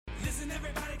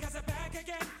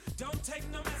don't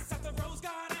take no mess at the Rose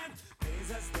Garden.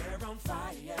 Blazers, they're on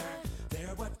fire.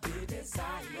 They're what we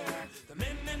desire. The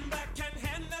men in black can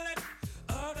handle it.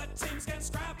 Other teams can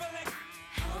scrabble it.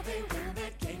 How they win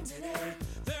that game today.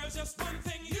 There's just one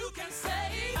thing you can say.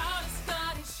 How did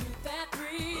Scotty shoot that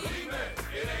three? Believe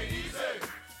it ain't easy.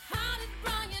 How did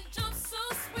Brian jump so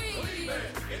sweet? Believe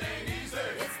it ain't easy.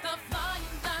 It's the flying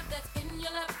dive that's in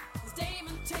your lap. As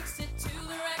Damon takes it to the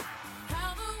rack.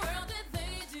 How the world did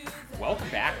they do that? Welcome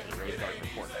back to the Rose Garden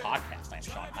Report podcast. I'm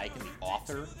Sean Hyken, the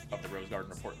author of the Rose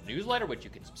Garden Report newsletter, which you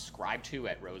can subscribe to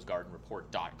at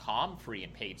rosegardenreport.com. Free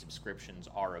and paid subscriptions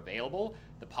are available.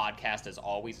 The podcast, as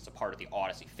always, is a part of the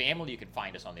Odyssey family. You can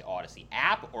find us on the Odyssey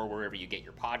app or wherever you get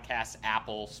your podcasts,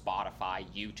 Apple, Spotify,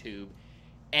 YouTube,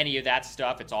 any of that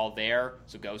stuff. It's all there.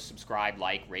 So go subscribe,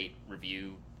 like, rate,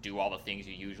 review, do all the things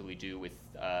you usually do with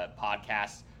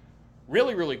podcasts.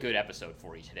 Really, really good episode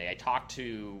for you today. I talked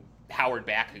to Howard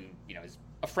Beck, who, is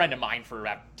a friend of mine for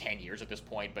about 10 years at this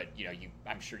point, but,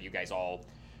 I'm sure you guys all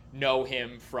know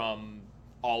him from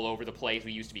all over the place.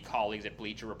 We used to be colleagues at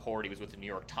Bleacher Report. He was with the New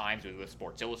York Times. He was with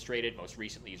Sports Illustrated. Most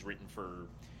recently, he's written for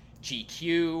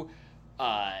GQ.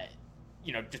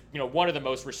 One of the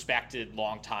most respected,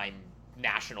 longtime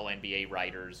national NBA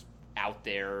writers out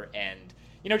there, and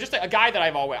just a guy that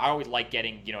I always like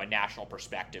getting a national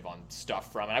perspective on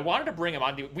stuff from. And I wanted to bring him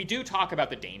on. We do talk about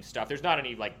the Dame stuff. There's not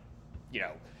any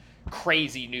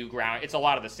crazy new ground. It's a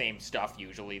lot of the same stuff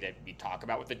usually that we talk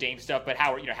about with the Dame stuff. But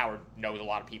Howard knows a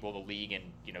lot of people in the league and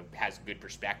has good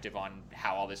perspective on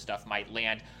how all this stuff might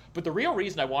land. But the real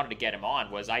reason I wanted to get him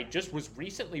on was I just was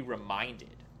recently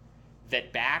reminded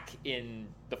that back in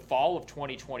the fall of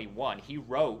 2021, he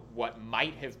wrote what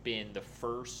might have been the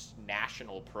first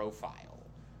national profile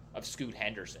of Scoot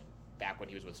Henderson back when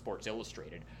he was with Sports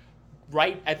Illustrated,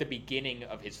 right at the beginning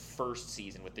of his first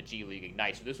season with the G League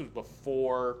Ignite. So this was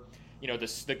before,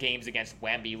 the games against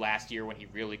Wemby last year when he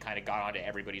really kind of got onto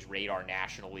everybody's radar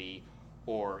nationally,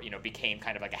 or, became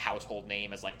kind of like a household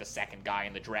name as like the second guy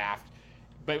in the draft.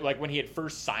 But like when he had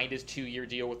first signed his 2-year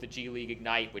deal with the G League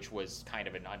Ignite, which was kind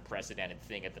of an unprecedented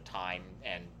thing at the time,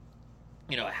 and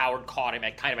Howard caught him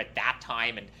at that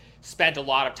time and spent a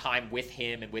lot of time with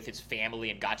him and with his family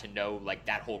and got to know like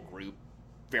that whole group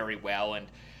very well. And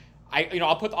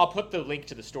I'll put the link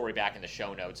to the story back in the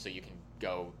show notes so you can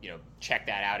go check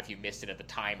that out if you missed it at the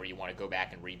time or you want to go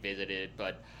back and revisit it.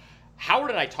 But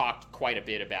Howard and I talked quite a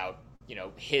bit about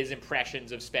his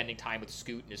impressions of spending time with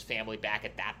Scoot and his family back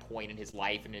at that point in his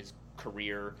life and his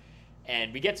career.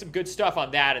 And we get some good stuff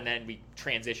on that, and then we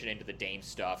transition into the Dame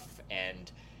stuff. And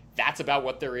that's about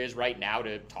what there is right now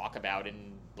to talk about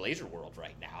in Blazer world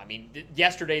right now. I mean,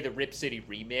 yesterday, the Rip City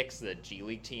Remix, the G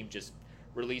League team, just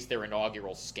released their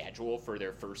inaugural schedule for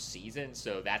their first season.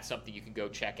 So that's something you can go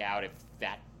check out if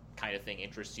that kind of thing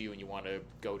interests you and you want to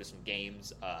go to some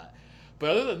games. But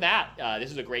other than that,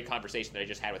 this is a great conversation that I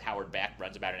just had with Howard Beck.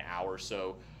 Runs about an hour,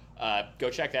 so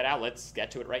go check that out. Let's get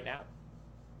to it right now.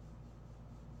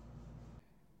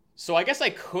 So I guess I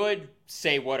could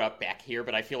say what up, Beck, here,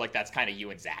 but I feel like that's kind of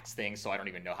you and Zach's thing, so I don't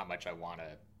even know how much I want to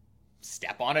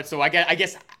step on it. So I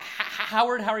guess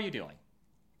Howard, how are you doing?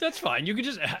 That's fine. You could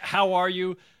just, how are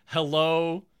you?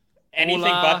 Hello. Anything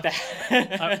Hola. but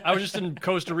that. I was just in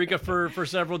Costa Rica for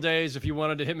several days. If you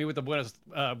wanted to hit me with the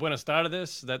buenas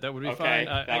tardes, that would be Okay, fine.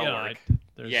 that'll work.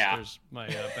 There's my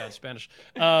bad Spanish.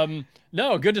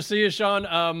 No, good to see you,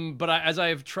 Sean. But as I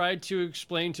have tried to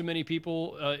explain to many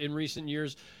people in recent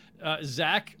years,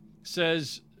 Zach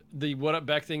says the What Up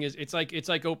Beck thing is it's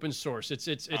like open source.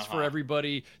 It's for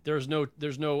everybody. There's no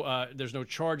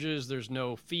charges. There's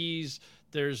no fees.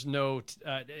 There's no.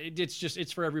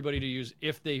 It's for everybody to use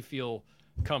if they feel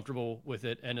comfortable with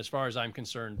it. And as far as I'm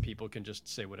concerned, people can just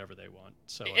say whatever they want.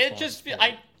 So it just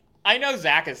I know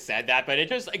Zach has said that, but it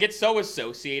just gets so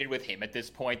associated with him at this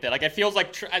point that like it feels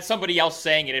like somebody else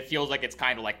saying it. It feels like it's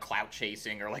kind of like clout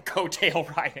chasing or like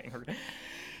coattail riding or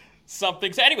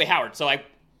something. So anyway, Howard. So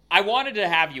I wanted to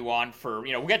have you on for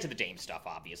we'll get to the Dame stuff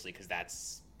obviously because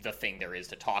that's the thing there is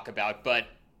to talk about, but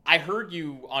I heard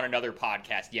you on another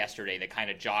podcast yesterday that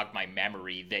kind of jogged my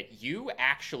memory that you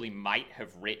actually might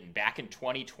have written back in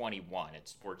 2021 at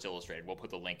Sports Illustrated. We'll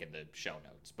put the link in the show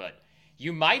notes, but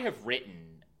you might have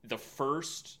written the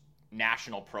first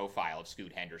national profile of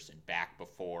Scoot Henderson back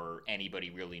before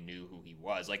anybody really knew who he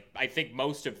was. Like, I think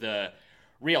most of the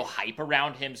real hype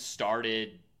around him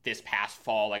started this past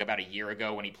fall, like about a year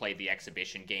ago when he played the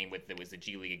exhibition game it was the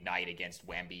G League Ignite against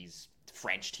Wemby's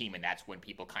French team, and that's when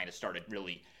people kind of started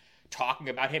really talking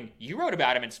about him. You wrote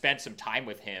about him and spent some time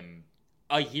with him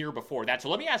a year before that. So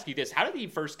let me ask you this. How did he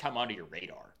first come onto your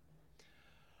radar?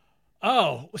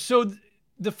 Oh, so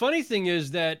The funny thing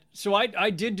is that, so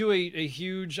I did do a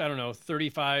huge, I don't know,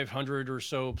 3,500 or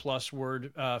so plus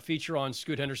word feature on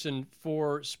Scoot Henderson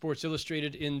for Sports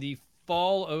Illustrated in the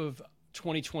fall of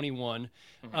 2021.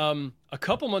 A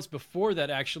couple months before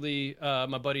that, actually,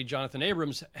 my buddy Jonathan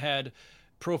Abrams had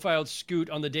profiled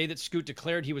Scoot on the day that Scoot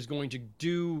declared he was going to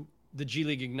do the G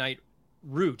League Ignite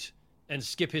route and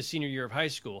skip his senior year of high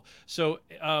school. So,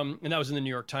 and that was in the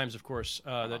New York Times, of course,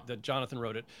 that Jonathan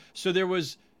wrote it. So there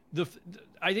was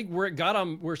I think where it got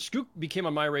on, where Scoot became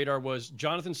on my radar was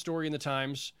Jonathan's story in the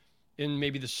Times in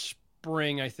maybe the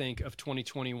spring, I think, of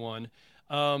 2021.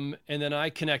 And then I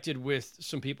connected with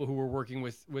some people who were working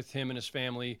with him and his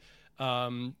family.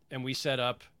 And we set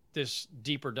up this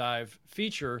deeper dive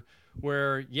feature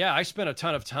where, yeah, I spent a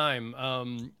ton of time.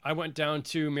 I went down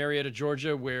to Marietta,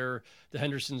 Georgia, where the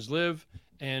Hendersons live,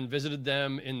 and visited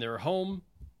them in their home,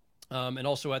 and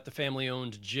also at the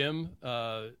family-owned gym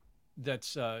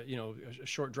that's a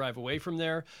short drive away from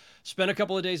there. Spent a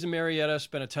couple of days in Marietta,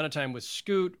 spent a ton of time with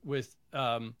Scoot, with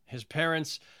his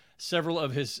parents, several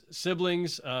of his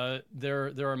siblings.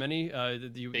 There are many.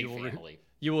 Big family.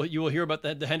 You will hear about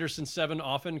the Henderson Seven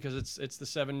often, because it's the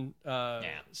seven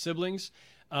siblings.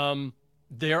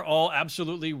 They're all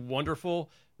absolutely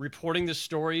wonderful. Reporting this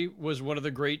story was one of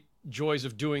the great joys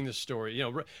of doing this story. You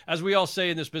know, as we all say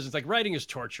in this business, like, writing is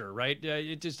torture, right?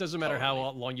 It just doesn't matter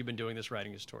how long you've been doing this,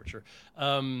 writing is torture.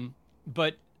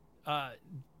 But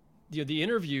the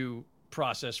interview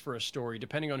process for a story,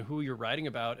 depending on who you're writing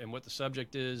about and what the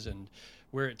subject is and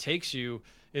where it takes you,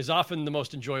 is often the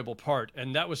most enjoyable part.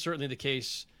 And that was certainly the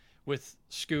case with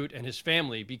Scoot and his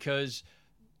family, because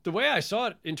the way I saw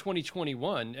it in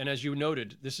 2021, and as you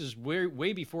noted, this is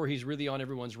way before he's really on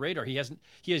everyone's radar. He has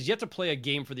yet to play a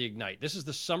game for the Ignite. This is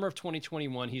the summer of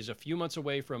 2021. He's a few months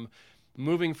away from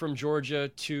moving from Georgia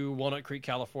to Walnut Creek,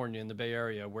 California, in the Bay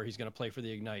Area, where he's going to play for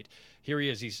the Ignite. Here he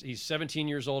is. He's 17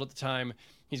 years old at the time.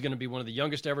 He's going to be one of the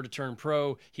youngest ever to turn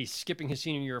pro. He's skipping his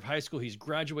senior year of high school. He's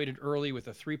graduated early with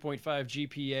a 3.5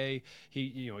 GPA.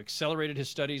 He accelerated his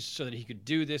studies so that he could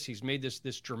do this. He's made this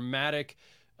dramatic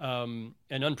an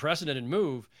unprecedented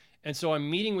move. And so I'm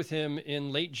meeting with him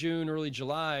in late June, early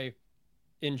July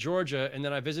in Georgia. And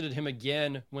then I visited him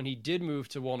again when he did move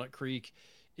to Walnut Creek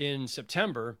in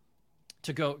September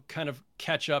to go kind of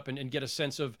catch up and get a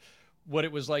sense of what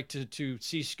it was like to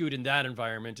see Scoot in that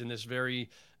environment, in this very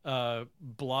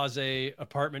blasé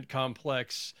apartment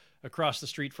complex across the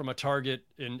street from a Target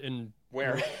in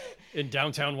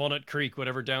downtown Walnut Creek,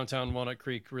 whatever downtown Walnut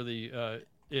Creek really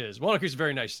is. Walnut Creek's a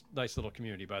very nice little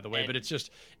community, by the way, but it's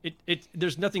just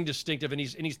there's nothing distinctive, and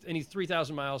he's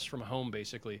 3,000 miles from home,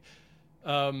 basically.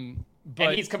 But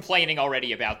and he's complaining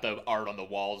already about the art on the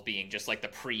walls being just like the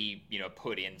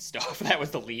put in stuff. That was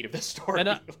the lead of the story.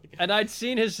 And I'd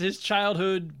seen his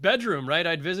childhood bedroom, right?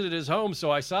 I'd visited his home,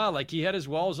 so I saw, like, he had his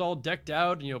walls all decked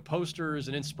out, posters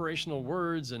and inspirational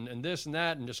words and this and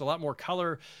that, and just a lot more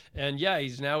color. And yeah,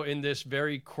 he's now in this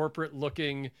very corporate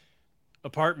looking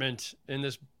apartment in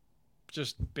this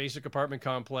just basic apartment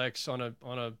complex on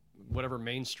a whatever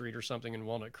Main Street or something in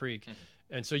Walnut Creek. Mm-hmm.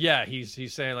 And so, yeah,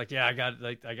 he's saying, like, yeah, I got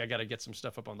to get some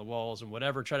stuff up on the walls and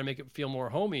whatever, try to make it feel more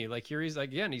homey. Like, here he's,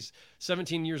 like, again, he's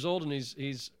 17 years old, and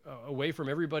he's away from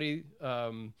everybody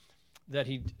that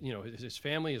he, his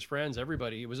family, his friends,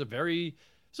 everybody. It was a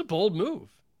bold move.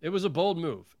 It was a bold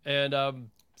move. And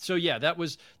so, yeah, that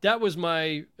was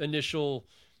my initial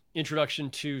introduction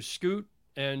to Scoot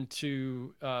and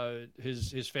to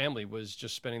his family, was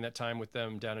just spending that time with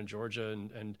them down in Georgia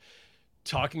and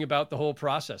talking about the whole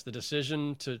process, the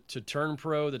decision to turn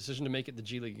pro, the decision to make it the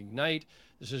G League Ignite,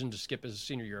 the decision to skip his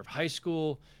senior year of high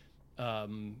school,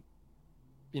 all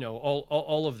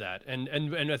of that. And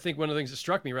I think one of the things that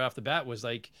struck me right off the bat was,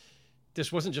 like,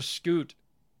 this wasn't just Scoot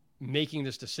making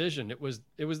this decision. It was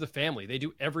the family. They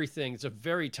do everything. It's a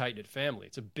very tight-knit family.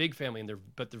 It's a big family,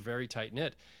 but they're very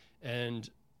tight-knit. And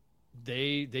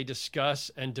they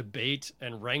discuss and debate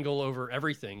and wrangle over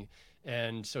everything.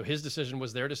 And so his decision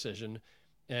was their decision,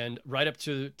 and right up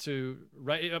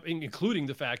including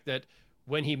the fact that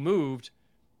when he moved,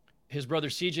 his brother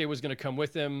CJ was going to come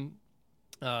with him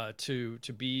to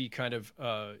be kind of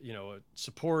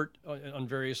support on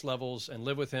various levels and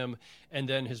live with him, and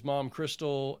then his mom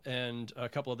Crystal and a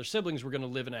couple other siblings were going to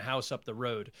live in a house up the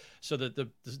road, so that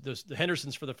the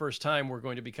Hendersons for the first time were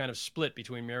going to be kind of split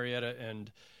between Marietta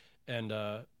and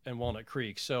Walnut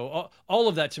Creek. So all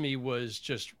of that to me was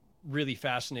just really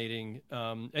fascinating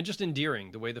and just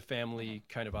endearing, the way the family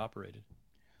kind of operated.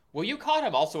 Well, you caught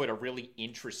him also at a really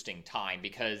interesting time,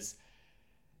 because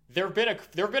there have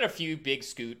been a few big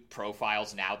Scoot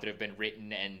profiles now that have been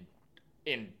written, and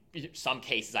in some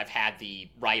cases I've had the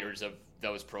writers of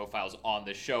those profiles on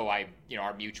the show.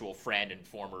 Our mutual friend and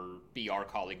former BR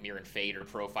colleague Miran Fader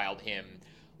profiled him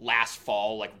last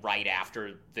fall, like right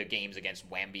after the games against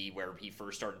Wemby, where he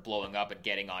first started blowing up and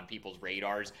getting on people's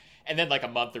radars. And then like a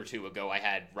month or two ago, I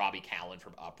had Robbie Callan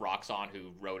from Uprocks on,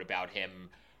 who wrote about him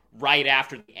right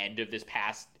after the end of this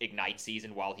past Ignite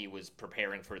season while he was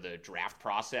preparing for the draft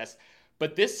process.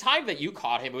 But this time that you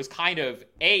caught him, it was kind of,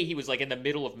 he was like in the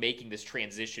middle of making this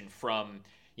transition from,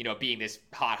 being this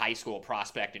hot high school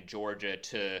prospect in Georgia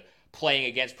to playing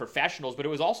against professionals. But it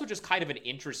was also just kind of an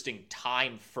interesting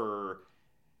time for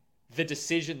the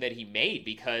decision that he made,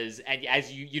 because, and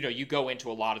as you go into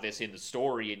a lot of this in the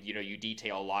story, and you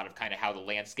detail a lot of kind of how the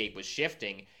landscape was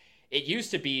shifting. It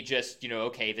used to be just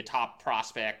the top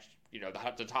prospect,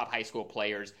 the top high school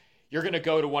players, you're going to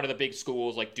go to one of the big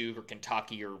schools like Duke or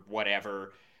Kentucky or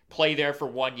whatever, play there for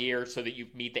 1 year so that you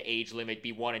meet the age limit,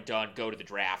 be one and done, go to the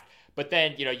draft. But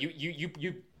then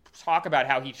you talk about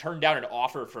how he turned down an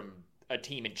offer from a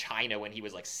team in China when he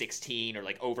was like 16, or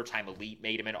like Overtime Elite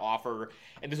made him an offer.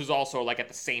 And this was also like at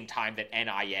the same time that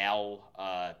NIL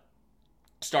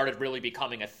started really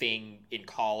becoming a thing in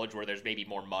college, where there's maybe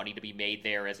more money to be made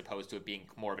there as opposed to it being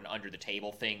more of an under the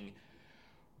table thing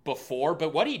before.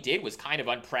 But what he did was kind of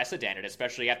unprecedented,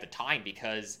 especially at the time,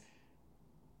 because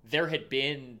there had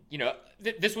been,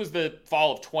 this was the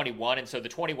fall of 21. And so the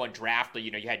 21 draft,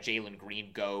 you had Jalen Green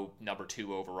go number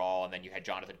 2 overall. And then you had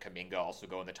Jonathan Kuminga also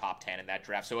go in the top 10 in that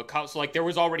draft. So there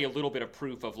was already a little bit of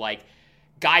proof of like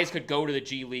guys could go to the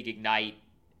G League Ignite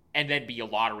and then be a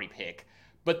lottery pick.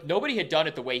 But nobody had done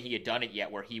it the way he had done it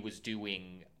yet, where he was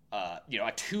doing, a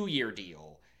 2-year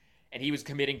deal. And he was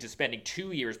committing to spending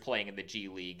 2 years playing in the G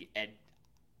League. And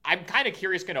I'm kind of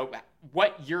curious,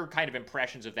 what your kind of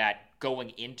impressions of that going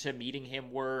into meeting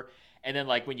him were. And then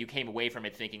like when you came away from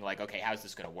it thinking like, okay, how's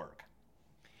this going to work?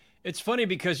 It's funny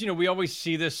because, we always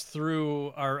see this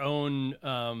through our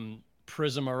own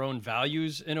prism, our own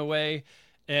values in a way.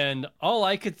 And all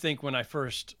I could think when I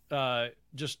first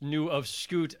just knew of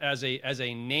Scoot as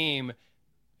a name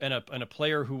and a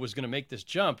player who was going to make this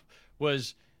jump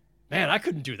was, man, I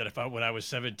couldn't do that when I was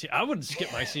 17. I wouldn't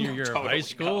skip my senior year of high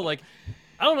school. No. Like,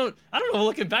 I don't know.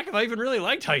 Looking back, if I even really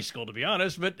liked high school, to be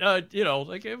honest. But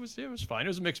it was fine. It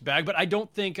was a mixed bag. But I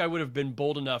don't think I would have been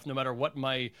bold enough, no matter what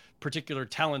my particular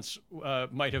talents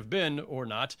might have been or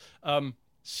not.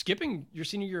 Skipping your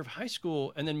senior year of high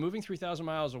school and then moving 3,000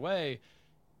 miles away,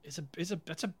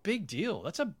 that's a big deal.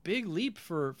 That's a big leap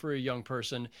for a young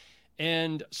person.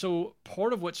 And so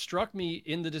part of what struck me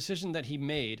in the decision that he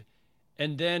made,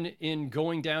 and then in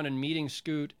going down and meeting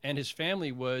Scoot and his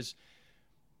family, was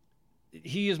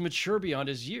he is mature beyond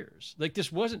his years. Like,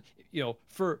 this wasn't,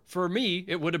 for me,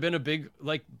 it would have been a big,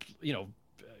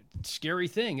 scary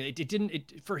thing.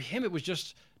 For him, it was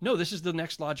just, no, this is the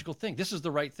next logical thing. This is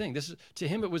the right thing. To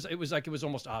him, it was like, it was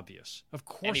almost obvious. Of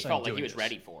course. And he felt like he was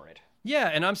ready for it. Yeah.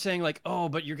 And I'm saying like, oh,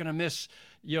 but you're going to miss,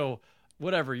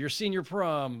 whatever, your senior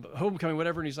prom, homecoming,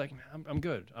 whatever. And he's like, I'm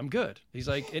good. He's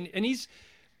like, and he's,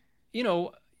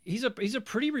 he's a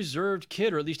pretty reserved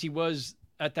kid, or at least he was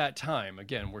at that time.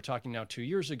 Again, we're talking now 2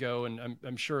 years ago, and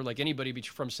I'm sure like anybody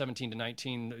from 17 to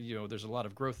 19, there's a lot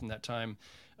of growth in that time,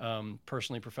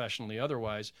 personally, professionally,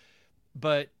 otherwise.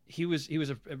 But he was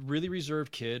a really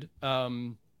reserved kid, but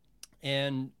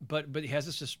he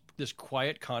has this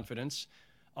quiet confidence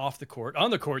off the court.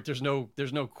 On the court, there's no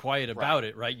quiet about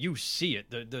it, right? You see it.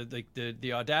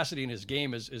 The audacity in his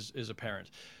game is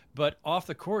apparent. But off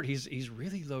the court, he's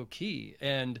really low key,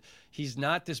 and he's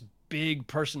not this big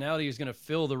personality who's going to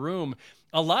fill the room.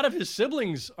 A lot of his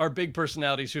siblings are big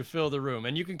personalities who fill the room,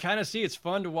 and you can kind of see it's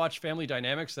fun to watch family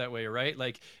dynamics that way, right?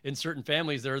 Like in certain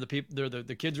families, there are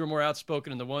the kids who are more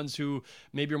outspoken, and the ones who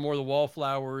maybe are more the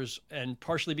wallflowers, and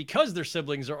partially because their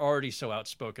siblings are already so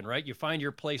outspoken, right? You find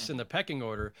your place in the pecking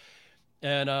order,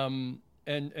 and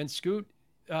Scoot,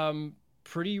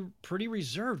 pretty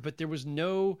reserved, but there was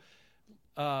no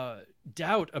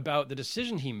doubt about the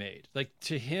decision he made. Like,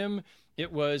 to him,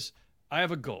 it was, I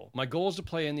have a goal. My goal is to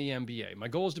play in the NBA. My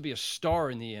goal is to be a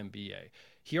star in the NBA.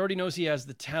 He already knows he has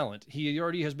the talent. He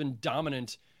already has been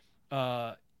dominant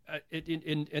at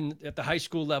the high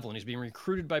school level, and he's being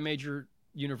recruited by major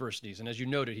universities. And as you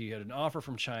noted, he had an offer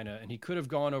from China, and he could have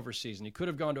gone overseas, and he could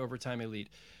have gone to Overtime Elite.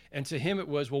 And to him, it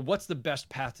was, well, what's the best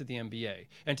path to the NBA?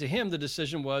 And to him, the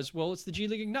decision was, well, it's the G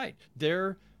League Ignite.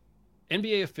 They're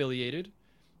NBA affiliated.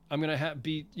 I'm going to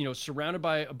be surrounded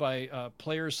by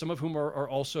players, some of whom are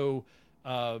also,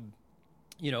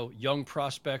 young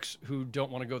prospects who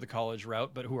don't want to go the college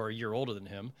route, but who are a year older than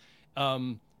him.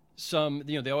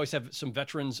 they always have some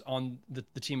veterans on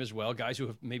the team as well, guys who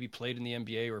have maybe played in the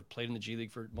NBA or played in the G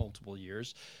League for multiple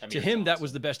years. To him, that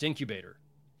was the best incubator.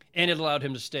 And it allowed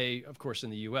him to stay, of course, in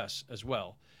the U.S. as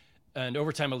well. And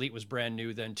Overtime Elite was brand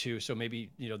new then too, so maybe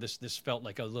this felt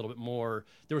like a little bit more.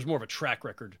 There was more of a track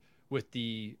record with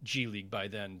the G League by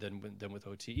then than with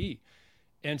OTE,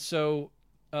 and so.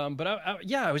 But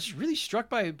I was really struck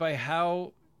by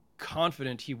how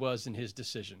confident he was in his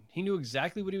decision. He knew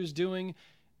exactly what he was doing,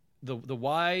 the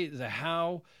why, the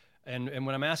how, and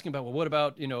when I'm asking about, well, what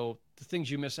about the things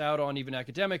you miss out on even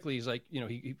academically, he's like,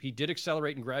 he did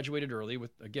accelerate and graduated early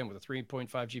with a 3.5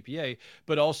 GPA,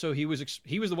 but also he was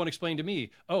the one explaining to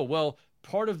me, oh, well,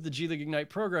 part of the G League Ignite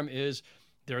program is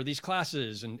there are these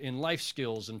classes in life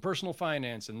skills and personal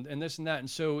finance and this and that. And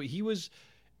so he was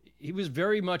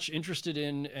very much interested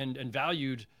in and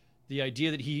valued the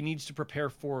idea that he needs to prepare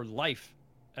for life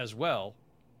as well.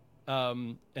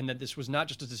 And that this was not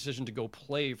just a decision to go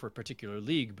play for a particular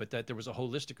league, but that there was a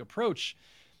holistic approach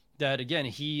that, again,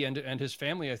 he and his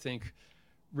family, I think,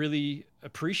 really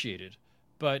appreciated.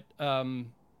 But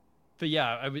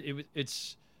yeah,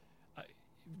 it's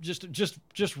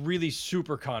just really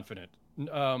super confident. And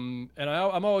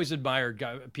I'm always admired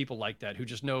people like that who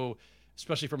just know,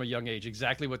 especially from a young age,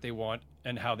 exactly what they want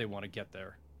and how they want to get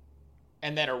there.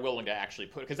 And then are willing to actually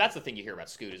put, because that's the thing you hear about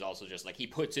Scoot is also just like he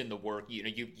puts in the work.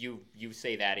 You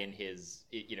say that in his,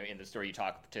 in the story you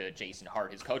talk to Jason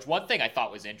Hart, his coach. One thing I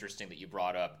thought was interesting that you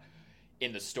brought up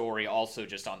in the story, also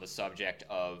just on the subject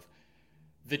of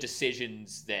the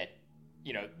decisions that,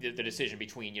 the decision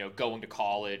between, going to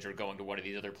college or going to one of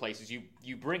these other places.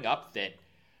 You bring up that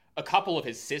a couple of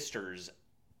his sisters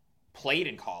played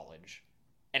in college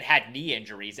and had knee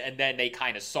injuries, and then they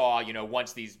kind of saw,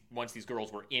 once these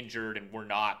girls were injured and were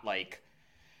not like,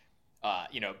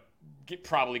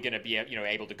 probably going to be,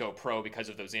 able to go pro because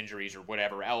of those injuries or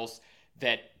whatever else,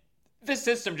 that the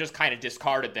system just kind of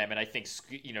discarded them. And I think,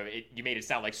 you made it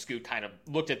sound like Scoot kind of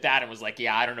looked at that and was like,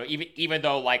 yeah, I don't know, even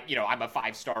though like, I'm a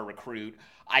 5-star recruit,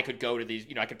 I could go to these,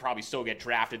 I could probably still get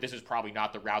drafted. This is probably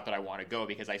not the route that I want to go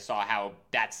because I saw how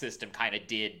that system kind of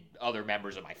did other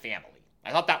members of my family.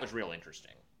 I thought that was real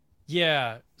interesting.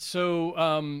 Yeah.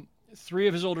 So 3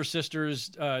 of his older sisters,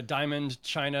 Diamond,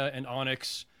 China, and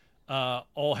Onyx,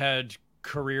 all had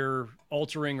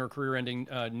career-altering or career-ending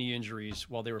knee injuries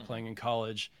while they were playing in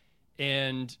college.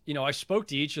 And, I spoke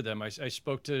to each of them. I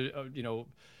spoke to,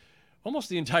 almost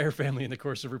the entire family in the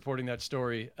course of reporting that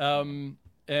story.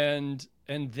 And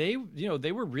they,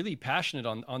 they were really passionate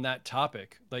on that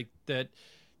topic, like that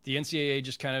the NCAA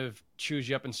just kind of chews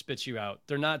you up and spits you out.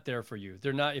 They're not there for you.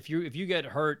 They're not, if you get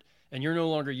hurt and you're no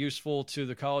longer useful to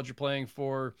the college you're playing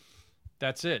for,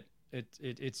 that's it.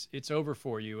 It's over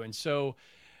for you. And so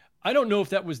I don't know if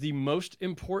that was the most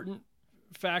important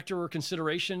factor or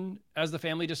consideration as the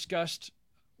family discussed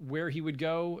where he would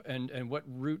go and what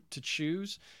route to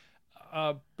choose.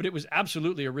 But it was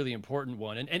absolutely a really important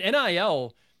one. And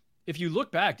NIL, if you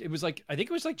look back, I think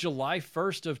it was like July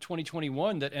 1st of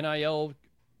 2021 that NIL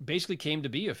basically came to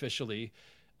be officially.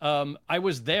 I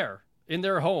was there in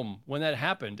their home when that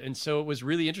happened. And so it was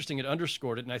really interesting. It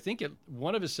underscored it. And I think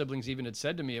one of his siblings even had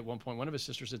said to me at one point, one of his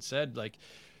sisters had said, like,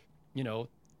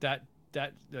 that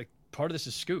like part of this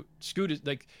is Scoot. Scoot is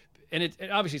like, and it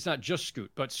obviously it's not just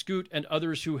Scoot, but Scoot and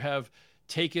others who have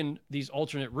taken these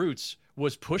alternate routes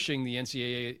was pushing the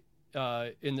NCAA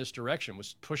in this direction,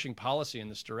 was pushing policy in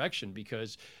this direction,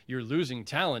 because you're losing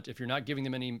talent if you're not giving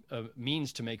them any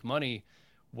means to make money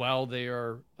while they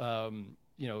are,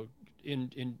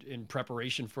 in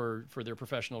preparation for their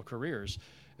professional careers.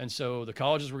 And so the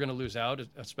colleges were going to lose out,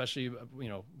 especially,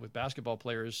 with basketball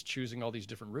players choosing all these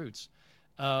different routes.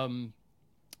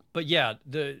 But yeah,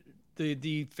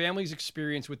 the family's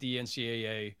experience with the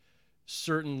NCAA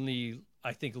certainly,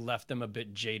 I think, left them a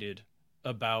bit jaded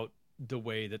about the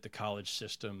way that the college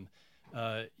system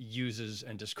uses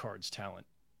and discards talent.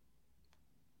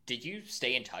 Did you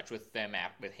stay in touch with them,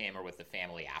 with him or with the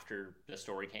family after the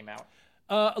story came out?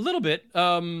 A little bit.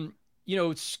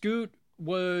 Scoot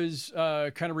was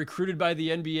kind of recruited by the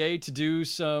NBA to do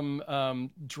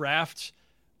some draft,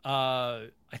 I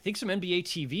think some NBA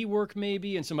TV work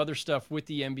maybe, and some other stuff with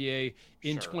the NBA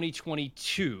in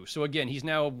 2022. So again, he's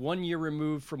now 1 year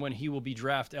removed from when he will be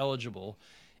draft eligible.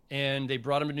 And they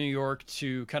brought him to New York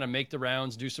to kind of make the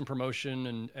rounds, do some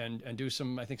promotion and do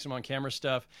some, I think, some on-camera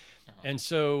stuff. Uh-huh. And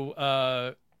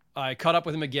so I caught up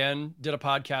with him again, did a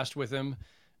podcast with him,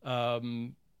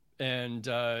 and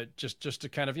just to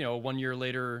kind of, 1 year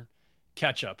later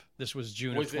catch up. This was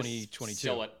June of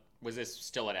 2022. Was this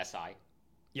still at SI?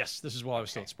 Yes, this is while I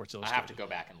was still at Sports Illustrated. I have to go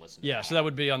back and listen to Yeah, that. so that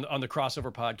would be on the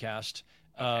Crossover podcast.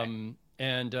 Okay.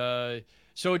 And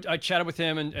so I chatted with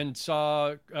him and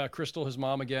saw Crystal, his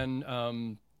mom, again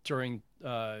during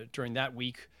that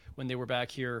week when they were back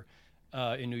here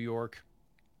in New York.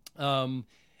 And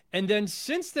then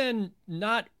since then,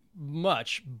 not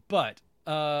much, but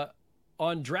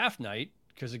on draft night,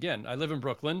 because again, I live in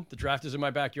Brooklyn. The draft is in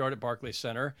my backyard at Barclays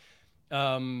Center.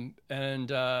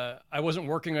 And I wasn't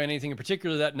working on anything in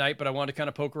particular that night, but I wanted to kind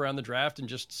of poke around the draft and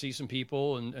just see some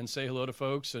people and say hello to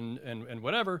folks and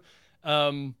whatever.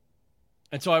 And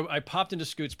so I popped into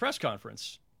Scoot's press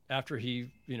conference after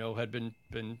he, had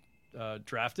been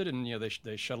drafted, and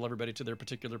they shuttle everybody to their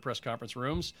particular press conference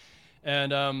rooms.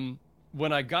 And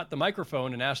when I got the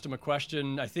microphone and asked him a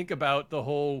question, I think about the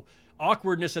whole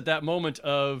awkwardness at that moment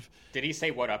of. Did he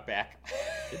say "What up, Beck"?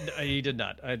 He did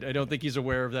not. I don't think he's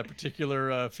aware of that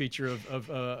particular feature of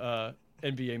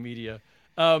NBA media.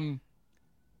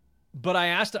 But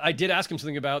I did ask him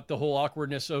something about the whole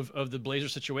awkwardness of the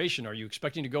Blazers situation. Are you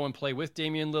expecting to go and play with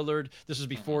Damian Lillard? This is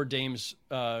before Dame's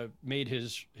made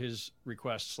his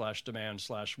request / demand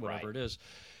 / whatever it is.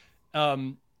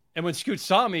 And when Scoot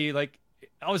saw me, like,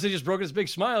 obviously just broke his big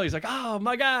smile. He's like, "Oh,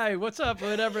 my guy, what's up?"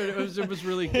 Whatever. It was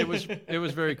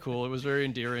very cool. It was very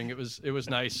endearing. It was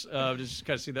nice to just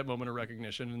kind of see that moment of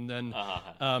recognition. And then,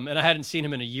 and I hadn't seen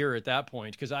him in a year at that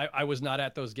point because I was not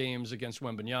at those games against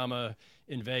Wembanyama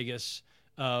in Vegas.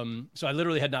 So I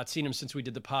literally had not seen him since we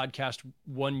did the podcast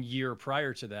 1 year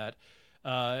prior to that.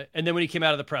 And then when he came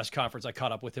out of the press conference, I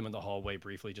caught up with him in the hallway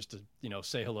briefly just to,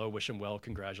 say hello, wish him well,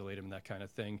 congratulate him, that kind of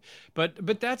thing. But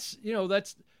that's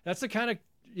the kind of,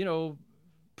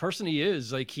 person he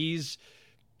is. Like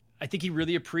I think he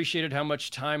really appreciated how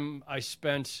much time I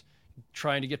spent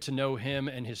trying to get to know him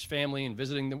and his family and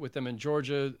visiting with them in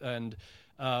Georgia. And,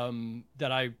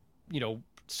 that I,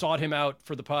 sought him out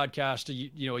for the podcast, a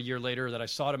year later, that I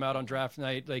sought him out on draft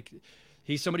night. Like,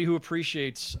 he's somebody who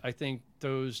appreciates, I think,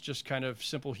 those just kind of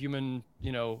simple human,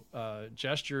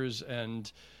 gestures.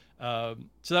 And so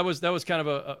that was kind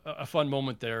of a fun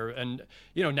moment there. And,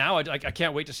 now I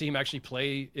can't wait to see him actually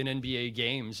play in NBA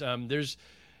games. There's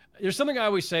something I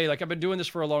always say, like, I've been doing this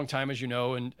for a long time, as you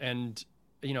know, and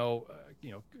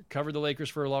covered the Lakers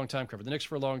for a long time, covered the Knicks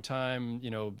for a long time,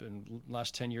 been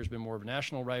last 10 years, been more of a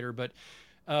national writer, but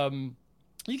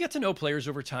you get to know players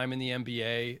over time in the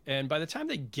NBA, and by the time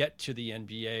they get to the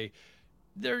NBA,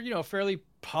 they're fairly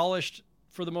polished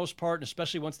for the most part, and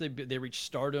especially once they reach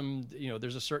stardom,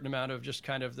 there's a certain amount of just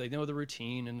kind of, they know the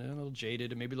routine and they're a little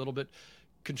jaded and maybe a little bit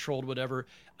controlled, whatever.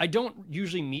 I don't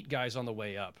usually meet guys on the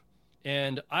way up,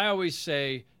 and I always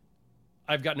say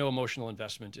I've got no emotional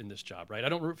investment in this job, right? I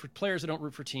don't root for players, I don't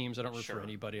root for teams, I don't root for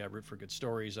anybody. I root for good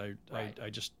stories. I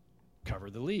just cover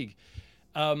the league.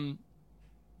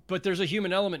 But there's a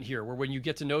human element here where when you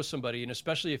get to know somebody, and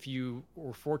especially if you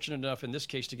were fortunate enough in this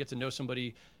case to get to know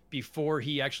somebody before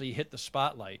he actually hit the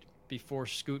spotlight, before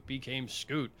Scoot became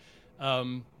Scoot,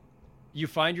 you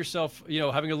find yourself,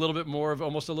 having a little bit more of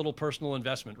almost a little personal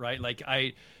investment, right? Like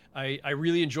I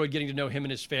really enjoyed getting to know him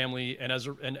and his family,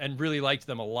 and really liked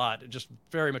them a lot. Just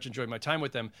very much enjoyed my time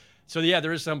with them. So yeah,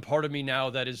 there is some part of me now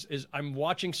that is I'm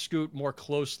watching Scoot more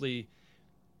closely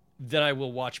than I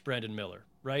will watch Brandon Miller,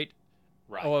 right?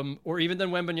 Right. Or even than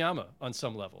Wembanyama on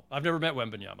some level. I've never met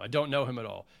Wembanyama. I don't know him at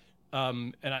all.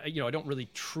 And I don't really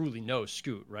truly know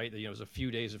Scoot, right? It was a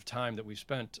few days of time that we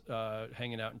spent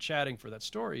hanging out and chatting for that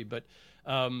story, but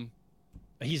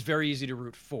he's very easy to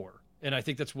root for. And I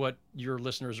think that's what your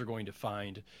listeners are going to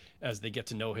find as they get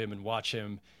to know him and watch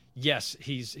him. Yes,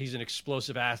 he's an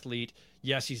explosive athlete.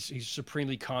 Yes, he's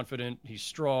supremely confident. He's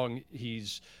strong.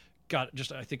 He's got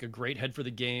just, I think, a great head for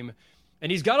the game.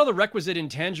 And he's got all the requisite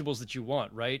intangibles that you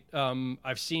want, right?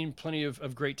 I've seen plenty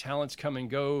of great talents come and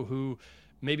go who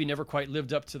maybe never quite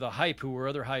lived up to the hype, who were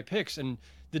other high picks. And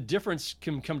the difference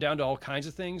can come down to all kinds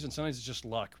of things. And sometimes it's just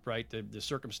luck, right? The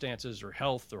circumstances or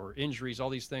health or injuries,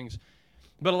 all these things.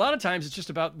 But a lot of times it's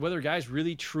just about whether guys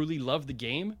really, truly love the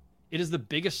game. It is the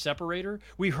biggest separator.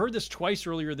 We heard this twice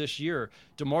earlier this year.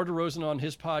 DeMar DeRozan on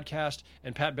his podcast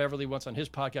and Pat Beverly once on his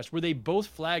podcast, where they both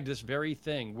flagged this very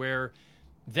thing, where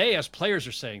they as players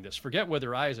are saying this. Forget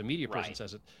whether I as a media person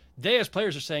says it. They as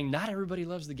players are saying not everybody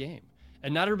loves the game.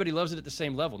 And not everybody loves it at the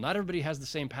same level. Not everybody has the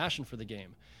same passion for the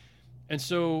game. And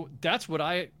so that's what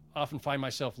I often find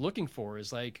myself looking for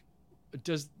is like,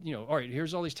 all right,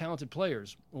 here's all these talented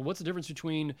players. Well, what's the difference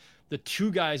between the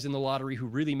 2 guys in the lottery who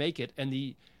really make it and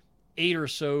the 8 or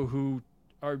so who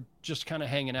are just kind of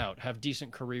hanging out, have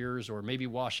decent careers, or maybe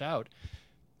wash out?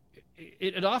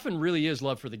 It often really is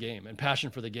love for the game and passion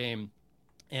for the game.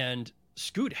 And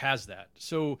Scoot has that.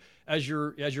 So as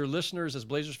your listeners, as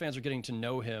Blazers fans are getting to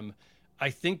know him, I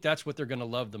think that's what they're going to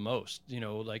love the most.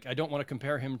 Like I don't want to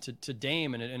compare him to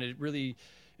Dame, and it really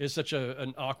is such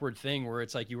an awkward thing where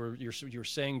it's like you're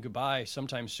saying goodbye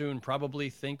sometime soon.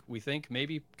 Probably we think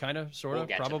maybe kind of sort of We'll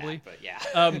get to probably, that, but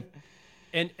yeah.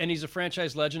 and he's a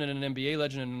franchise legend and an NBA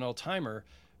legend and an all timer.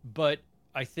 But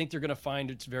I think they're going to find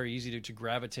it's very easy to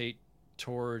gravitate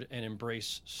toward and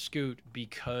embrace Scoot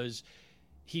because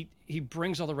he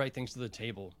brings all the right things to the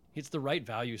table. It's the right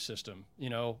value system.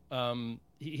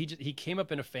 He came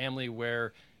up in a family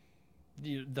where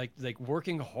like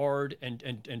working hard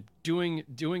and doing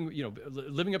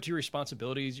living up to your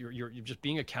responsibilities. You're just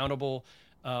being accountable.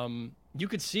 You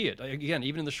could see it again,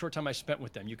 even in the short time I spent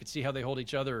with them. You could see how they hold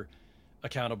each other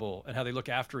accountable and how they look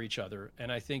after each other.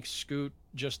 And I think Scoot,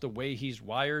 just the way he's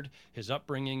wired, his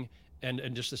upbringing,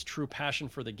 and just this true passion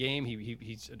for the game.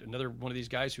 He's another one of these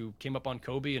guys who came up on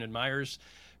Kobe and admires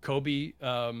Kobe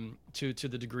to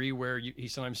the degree where he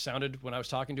sometimes sounded, when I was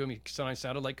talking to him, he sometimes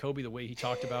sounded like Kobe, the way he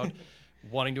talked about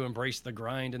wanting to embrace the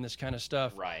grind and this kind of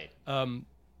stuff. Right.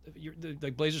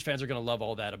 The Blazers fans are going to love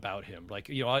all that about him.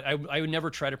 Like, I would never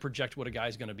try to project what a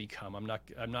guy's going to become. I'm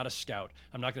not a scout.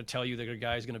 I'm not going to tell you that a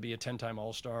guy's going to be a 10-time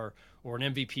All-Star or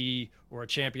an MVP or a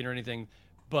champion or anything.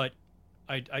 But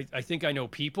I think I know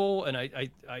people, and I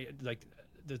like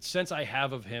the sense I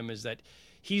have of him is that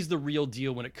he's the real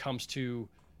deal when it comes to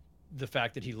the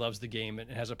fact that he loves the game and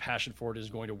has a passion for it, is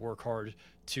going to work hard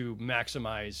to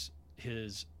maximize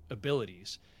his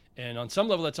abilities. And on some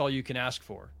level, that's all you can ask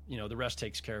for. The rest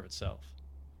takes care of itself.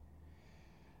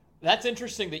 That's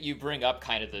interesting that you bring up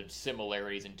kind of the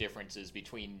similarities and differences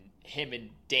between him and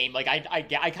Dame. Like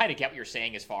I kind of get what you're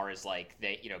saying as far as like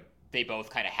they both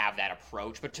kind of have that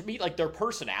approach, but to me, like their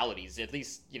personalities, at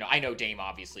least, I know Dame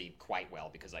obviously quite well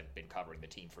because I've been covering the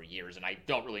team for years, and I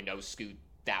don't really know Scoot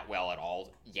that well at all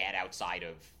yet outside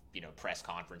of, press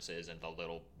conferences and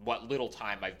what little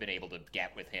time I've been able to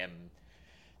get with him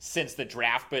since the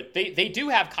draft. But they do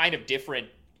have kind of different,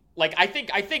 like, I think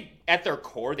at their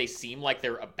core, they seem like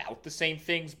they're about the same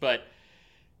things, but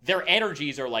their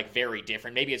energies are like very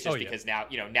different. Maybe it's just because now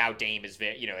Dame is,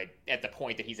 at the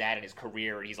point that he's at in his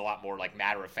career, and he's a lot more like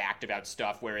matter of fact about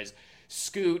stuff. Whereas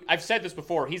Scoot, I've said this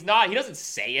before, he doesn't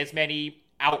say as many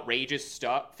outrageous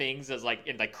things as like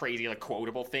in like crazy, like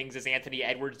quotable things as Anthony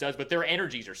Edwards does, but their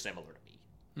energies are similar to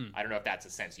me. I don't know if that's a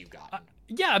sense you've gotten.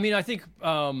 Yeah. I mean, I think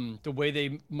the way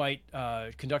they might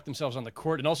conduct themselves on the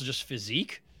court and also just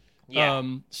physique,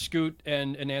 Scoot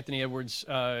and Anthony Edwards,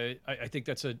 I think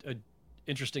that's a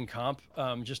interesting comp,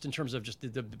 just in terms of just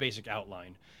the basic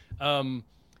outline.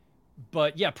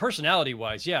 But yeah,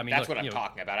 personality-wise, I mean, that's what I'm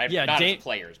talking about. Not as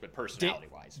players, but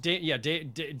personality-wise.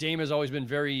 Dame has always been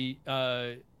very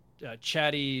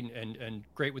chatty and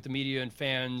great with the media and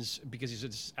fans because he's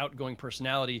this outgoing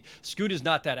personality. Scoot is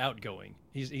not that outgoing.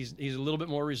 He's a little bit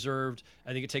more reserved.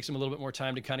 I think it takes him a little bit more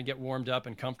time to kind of get warmed up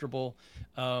and comfortable.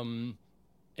 So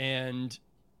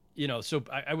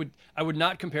I would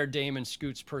not compare Dame and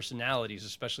Scoot's personalities,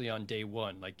 especially on day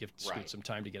one. Like, give Scoot some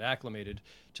time to get acclimated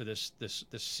to this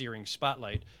searing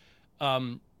spotlight.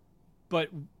 But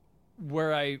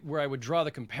where I would draw the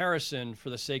comparison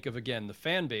for the sake of, again, the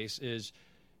fan base is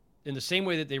in the same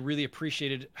way that they really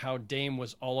appreciated how Dame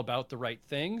was all about the right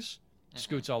things.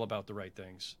 Scoot's all about the right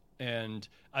things. And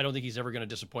I don't think he's ever going to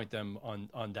disappoint them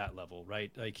on that level,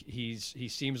 right? Like he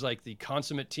seems like the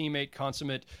consummate teammate,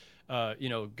 consummate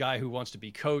guy who wants to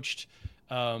be coached,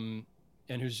 and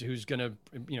who's going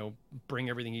to, bring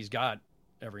everything he's got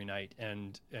every night.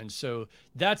 And so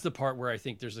that's the part where I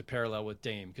think there's a parallel with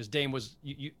Dame, because Dame was,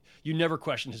 you never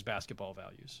questioned his basketball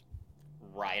values.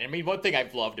 Right. I mean, one thing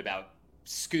I've loved about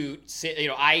Scoot,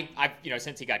 I've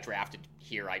since he got drafted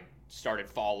here, I started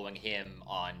following him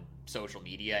on social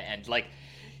media, and like,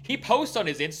 he posts on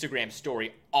his Instagram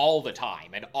story all the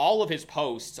time, and all of his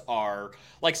posts are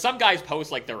like, some guys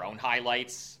post like their own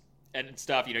highlights and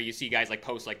stuff. You see guys like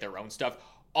post like their own stuff.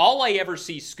 All I ever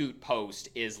see Scoot post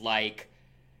is like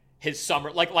his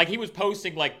summer, like he was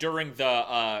posting like during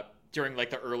the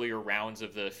earlier rounds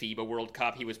of the FIBA World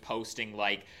Cup. He was posting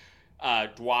like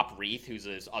Dwap Reith, who's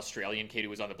an Australian kid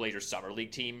who was on the Blazers Summer League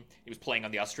team. He was playing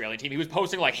on the Australian team. He was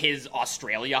posting like his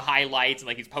Australia highlights, and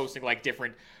like he's posting like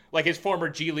different, like his former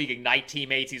G League Ignite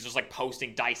teammates. He's just like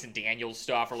posting Dyson Daniels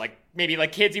stuff, or like maybe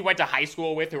like kids he went to high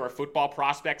school with who are football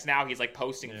prospects now. He's like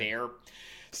posting their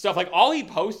stuff. Like, all he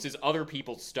posts is other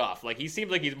people's stuff. Like, he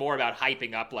seems like he's more about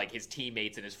hyping up like his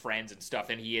teammates and his friends and stuff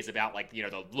than he is about like,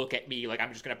 the look at me, like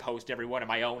I'm just gonna post every one of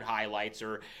my own highlights,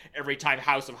 or every time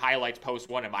House of Highlights posts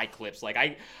one of my clips. Like,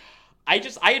 I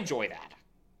enjoy that.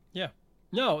 Yeah.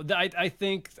 No, I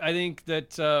think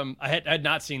that I had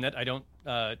not seen that. I don't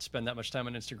spend that much time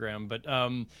on Instagram, but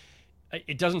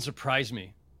It doesn't surprise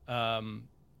me.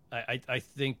 I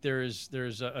think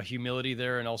there's a humility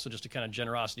there, and also just a kind of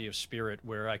generosity of spirit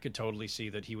where I could totally see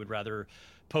that he would rather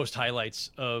post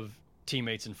highlights of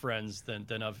teammates and friends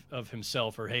than of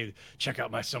himself, or, hey, check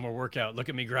out my summer workout, look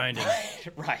at me grinding.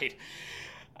 Right.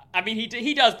 I mean,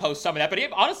 he does post some of that, but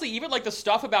honestly, even like the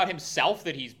stuff about himself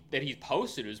that he's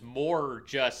posted is more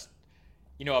just,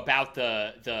 about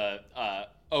the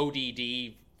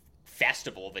ODD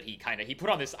festival that he put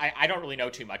on this. I don't really know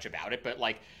too much about it, but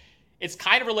like it's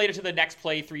kind of related to the Next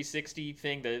Play 360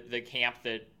 thing, the camp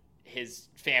that his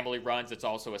family runs. It's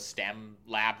also a STEM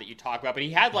lab that you talk about, but he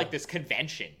had like this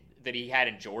convention that he had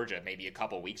in Georgia maybe a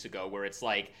couple weeks ago where it's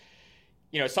like,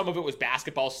 some of it was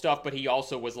basketball stuff, but he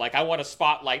also was like, I want to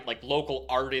spotlight like local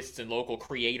artists and local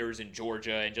creators in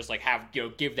Georgia and just like have,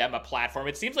 give them a platform.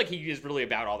 It seems like he is really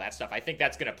about all that stuff. I think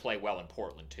that's going to play well in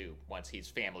Portland too, once his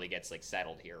family gets like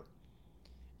settled here.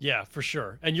 Yeah, for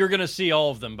sure. And you're going to see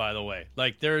all of them, by the way.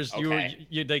 Like there's, okay.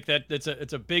 you like that.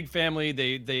 It's a big family.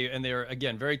 They're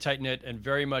again, very tight knit and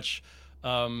very much,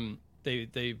 I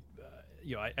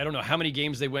don't know how many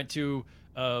games they went to,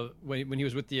 when he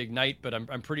was with the Ignite, but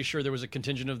I'm pretty sure there was a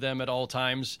contingent of them at all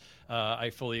times. I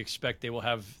fully expect they will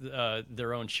have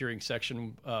their own cheering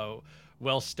section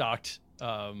well stocked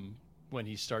when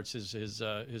he starts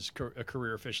his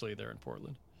career officially there in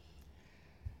Portland.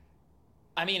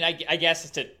 I mean, I guess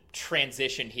to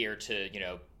transition here to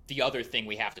the other thing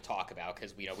we have to talk about,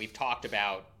 because we've talked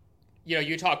about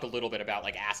you talked a little bit about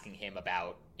like asking him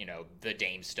about the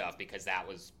Dame stuff, because that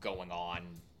was going on.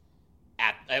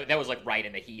 That was like right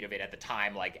in the heat of it at the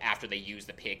time. Like after they used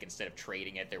the pick instead of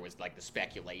trading it, there was like the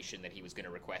speculation that he was going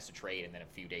to request a trade, and then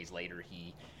a few days later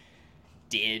he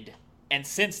did. And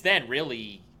since then,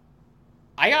 really,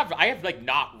 I have like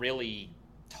not really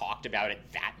talked about it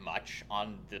that much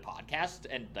on the podcast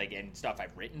and stuff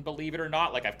I've written, believe it or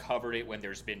not. Like I've covered it when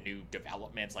there's been new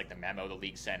developments, like the memo the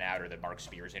league sent out or the Mark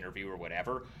Spears interview or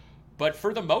whatever. But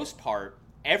for the most part,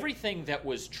 everything that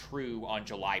was true on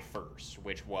July 1st,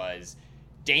 which was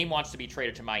Dame wants to be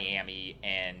traded to Miami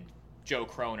and Joe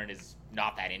Cronin is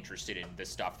not that interested in the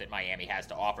stuff that Miami has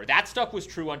to offer. That stuff was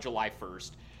true on July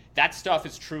 1st. That stuff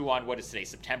is true on, what is today,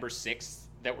 September 6th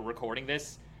that we're recording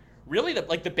this. Really,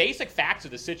 the basic facts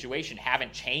of the situation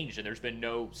haven't changed, and there's been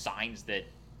no signs that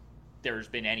there's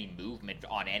been any movement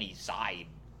on any side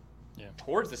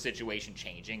towards the situation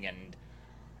changing. And,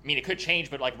 I mean, it could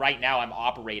change, but, like, right now I'm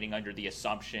operating under the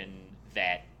assumption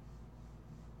that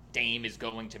Dame is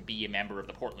going to be a member of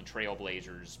the Portland Trail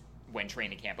Blazers when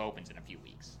training camp opens in a few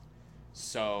weeks.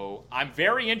 So I'm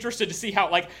very interested to see how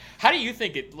do you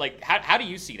think it, how do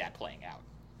you see that playing out?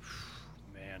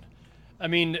 Man, I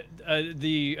mean, it's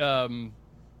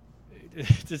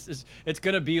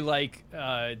going to be like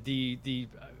the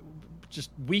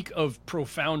just week of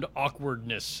profound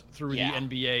awkwardness through the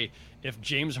NBA if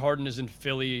James Harden is in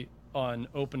Philly on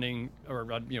opening or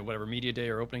whatever media day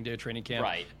or opening day of training camp,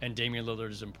 right, and Damian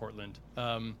Lillard is in Portland.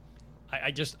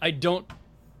 I don't.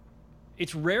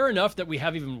 It's rare enough that we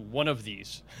have even one of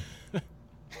these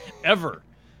ever,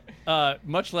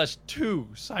 much less two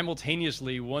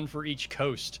simultaneously, one for each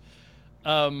coast.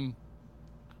 I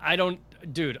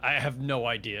have no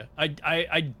idea.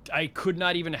 I could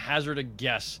not even hazard a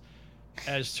guess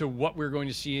as to what we're going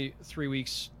to see 3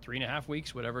 weeks, 3.5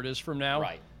 weeks, whatever it is from now.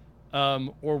 Right.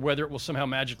 Or whether it will somehow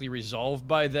magically resolve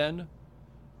by then.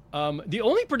 The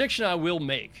only prediction I will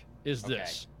make is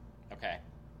this. Okay.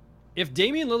 If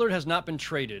Damian Lillard has not been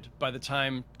traded by the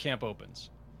time camp opens,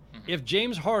 if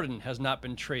James Harden has not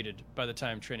been traded by the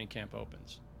time training camp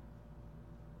opens,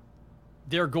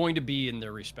 they're going to be in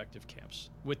their respective camps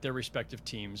with their respective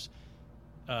teams,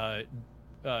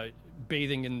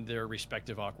 bathing in their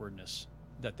respective awkwardness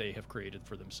that they have created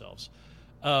for themselves.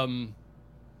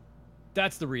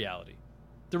 That's the reality.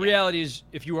 The reality is,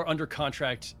 if you are under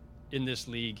contract in this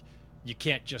league, you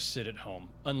can't just sit at home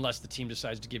unless the team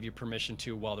decides to give you permission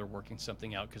to while they're working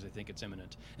something out because they think it's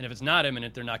imminent. And if it's not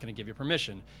imminent, they're not going to give you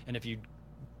permission. And if you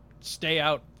stay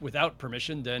out without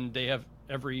permission, then they have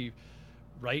every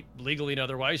right, legally and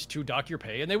otherwise, to dock your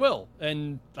pay, and they will.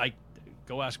 And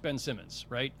go ask Ben Simmons,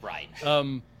 right? Right.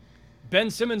 Ben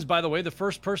Simmons, by the way, the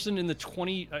first person in the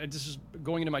this is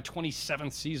going into my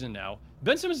 27th season now.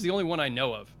 Ben Simmons is the only one I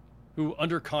know of who,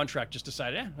 under contract, just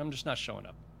decided, I'm just not showing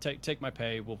up. Take my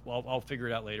pay. I'll figure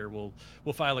it out later. We'll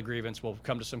file a grievance. We'll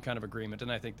come to some kind of agreement.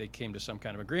 And I think they came to some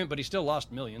kind of agreement, but he still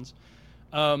lost millions.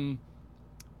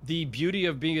 The beauty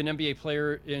of being an NBA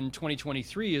player in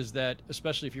 2023 is that,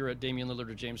 especially if you're at Damian Lillard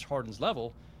or James Harden's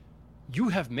level, you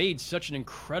have made such an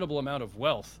incredible amount of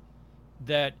wealth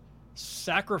that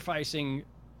sacrificing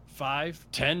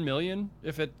 $5-10 million,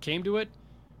 if it came to it,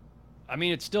 I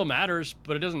mean, it still matters,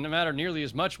 but it doesn't matter nearly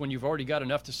as much when you've already got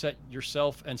enough to set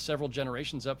yourself and several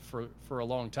generations up for a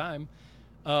long time.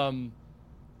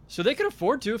 So they could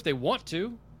afford to if they want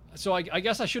to. So I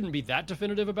guess I shouldn't be that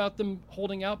definitive about them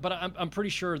holding out, but I'm pretty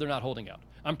sure they're not holding out.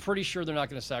 I'm pretty sure they're not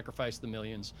going to sacrifice the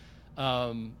millions.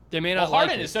 They may not.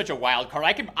 Harden like is such a wild card.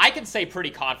 I can say pretty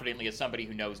confidently as somebody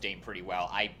who knows Dame pretty well,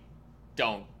 I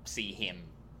don't see him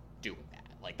doing that.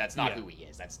 Like, that's not who he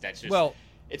is. That's just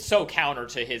it's so counter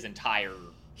to his entire.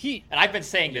 And I've been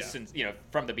saying this since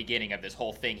from the beginning of this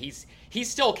whole thing. He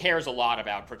still cares a lot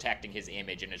about protecting his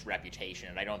image and his reputation,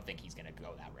 and I don't think he's going to go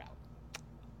that route.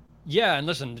 Yeah, and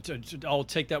listen, I'll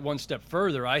take that one step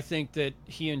further. I think that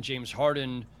he and James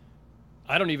Harden,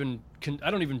 I don't even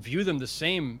view them the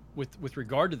same with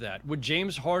regard to that. Would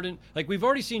James Harden, like we've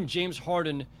already seen James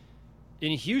Harden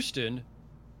in Houston,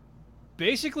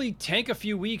 basically tank a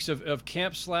few weeks of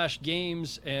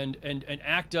camp/games and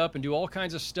act up and do all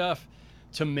kinds of stuff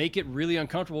to make it really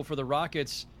uncomfortable for the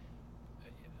Rockets.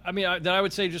 I mean, that I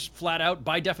would say just flat out,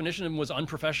 by definition, was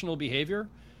unprofessional behavior.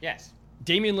 Yes.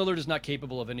 Damian Lillard is not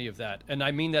capable of any of that. And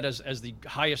I mean that as the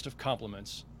highest of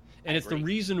compliments. And it's the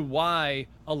reason why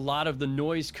a lot of the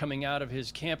noise coming out of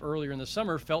his camp earlier in the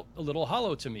summer felt a little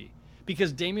hollow to me.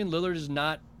 Because Damian Lillard is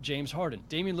not James Harden.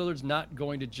 Damian Lillard's not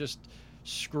going to just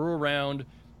screw around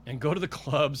and go to the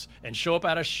clubs and show up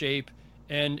out of shape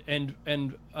and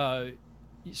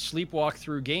sleepwalk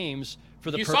through games for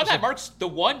the purpose. You saw that the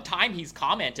one time he's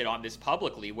commented on this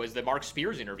publicly was the Mark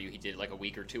Spears interview he did like a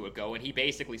week or two ago, and he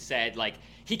basically said, like,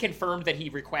 he confirmed that he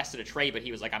requested a trade, but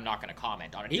he was like, I'm not going to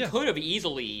comment on it. He could have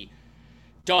easily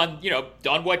done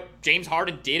what James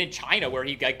Harden did in China, where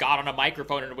he got on a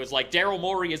microphone and was like, Daryl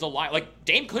Morey is a liar. Like,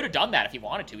 Dame could have done that if he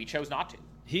wanted to. He chose not to.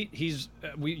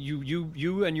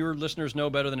 You and your listeners know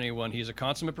better than anyone. He's a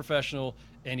consummate professional,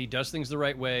 and he does things the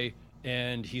right way,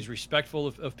 and he's respectful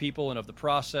of people and of the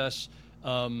process.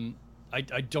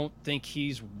 I don't think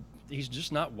he's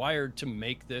just not wired to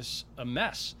make this a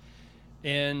mess,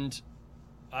 and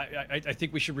I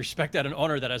think we should respect that and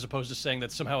honor that, as opposed to saying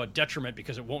that's somehow a detriment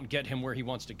because it won't get him where he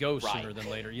wants to go sooner than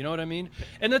later. You know what I mean?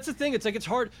 And that's the thing. It's like it's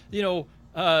hard.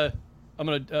 I'm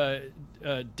gonna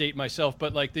date myself,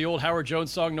 but like the old Howard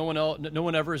Jones song, "No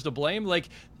one ever is to blame." Like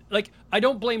I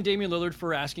don't blame Damian Lillard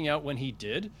for asking out when he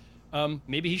did.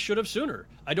 Maybe he should have sooner.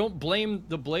 I don't blame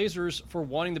the Blazers for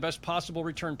wanting the best possible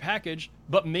return package,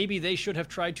 but maybe they should have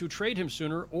tried to trade him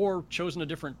sooner or chosen a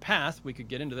different path. We could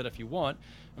get into that if you want.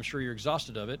 I'm sure you're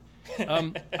exhausted of it.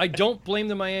 I don't blame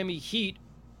the Miami Heat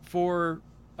for,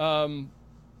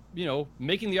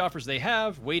 making the offers they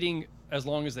have, waiting as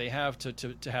long as they have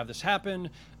to have this happen,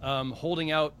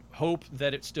 holding out hope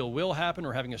that it still will happen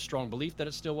or having a strong belief that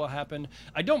it still will happen.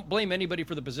 I don't blame anybody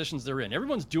for the positions they're in.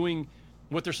 Everyone's doing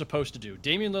what they're supposed to do.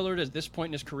 Damian Lillard, at this point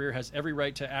in his career, has every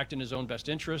right to act in his own best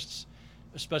interests,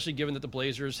 especially given that the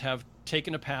Blazers have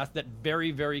taken a path that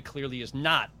very, very clearly is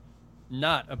not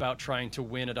about trying to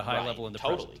win at a high level in the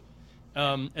present.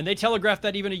 And they telegraphed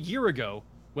that even a year ago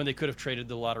when they could have traded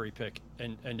the lottery pick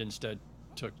and instead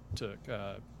took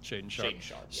Shaedon Sharpe.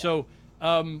 So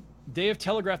they have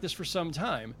telegraphed this for some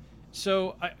time.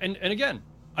 So, and again,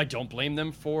 I don't blame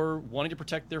them for wanting to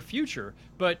protect their future,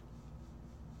 but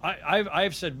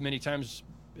I've said many times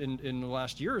in the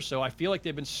last year or so, I feel like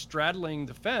they've been straddling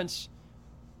the fence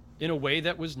in a way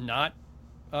that was not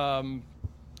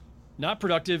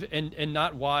productive and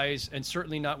not wise, and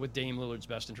certainly not with Dame Lillard's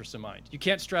best interests in mind. You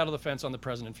can't straddle the fence on the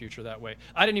present and future that way.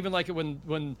 I didn't even like it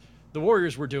when the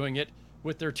Warriors were doing it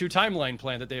with their 2 timeline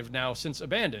plan that they've now since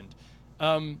abandoned.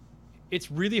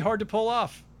 It's really hard to pull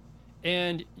off.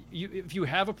 And if you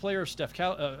have a player of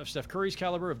Steph Curry's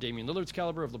caliber, of Damian Lillard's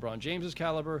caliber, of LeBron James's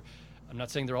caliber, I'm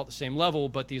not saying they're all at the same level,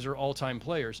 but these are all-time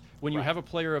players. When you have a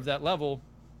player of that level,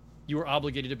 you are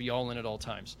obligated to be all in at all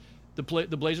times. The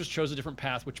Blazers chose a different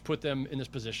path, which put them in this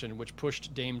position, which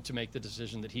pushed Dame to make the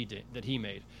decision that he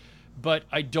made. But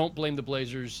I don't blame the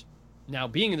Blazers now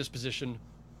being in this position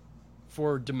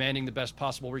for demanding the best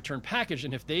possible return package.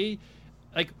 And if they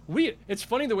it's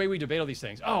funny the way we debate all these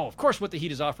things. Oh, of course what the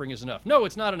Heat is offering is enough. No,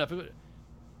 it's not enough.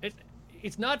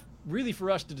 It's not really for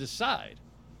us to decide.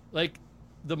 Like,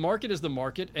 the market is the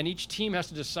market, and each team has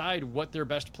to decide what their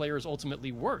best player is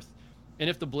ultimately worth. And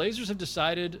if the Blazers have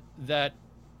decided that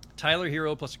Tyler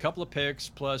Hero plus a couple of picks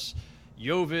plus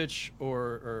Jovic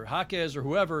or Jaquez or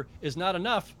whoever is not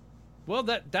enough, well,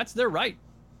 that's their right.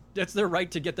 That's their right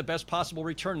to get the best possible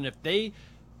return. And if they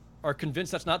are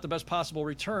convinced that's not the best possible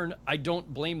return, I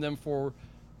don't blame them for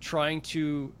trying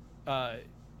to,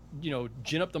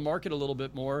 gin up the market a little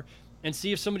bit more and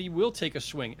see if somebody will take a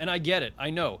swing. And I get it. I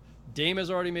know Dame has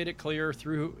already made it clear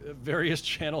through various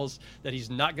channels that he's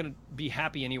not going to be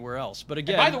happy anywhere else. But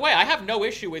again, and by the way, I have no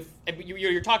issue with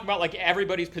you're talking about like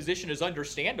everybody's position is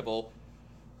understandable.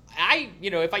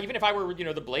 Even if I were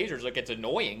the Blazers, like it's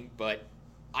annoying, but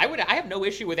I have no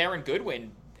issue with Aaron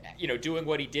Goodwin, doing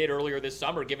what he did earlier this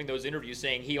summer, giving those interviews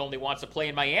saying he only wants to play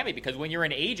in Miami, because when you're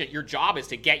an agent, your job is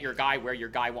to get your guy where your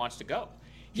guy wants to go.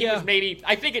 He was maybe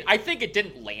I think it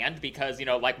didn't land because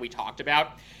like we talked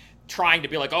about, trying to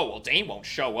be like, oh well, Dame won't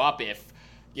show up if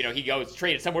he goes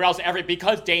traded somewhere else.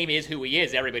 Because Dame is who he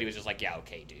is, everybody was just like, yeah,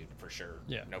 okay, dude, for sure.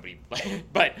 Yeah. Nobody,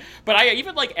 but I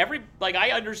even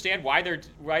I understand why they're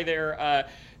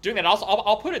doing that. Also,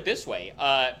 I'll put it this way: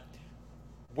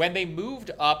 when they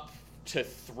moved up to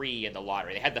 3 in the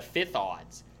lottery, they had the 5th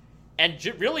odds, and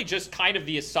really just kind of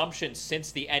the assumption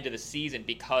since the end of the season,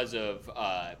 because of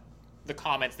the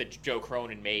comments that Joe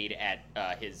Cronin made at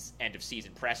his end of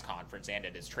season press conference and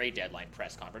at his trade deadline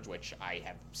press conference, which I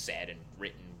have said and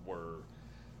written were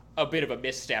a bit of a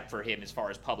misstep for him as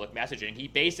far as public messaging. He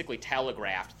basically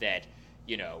telegraphed that,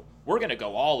 we're going to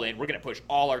go all in, we're going to push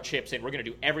all our chips in, we're going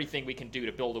to do everything we can do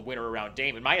to build a winner around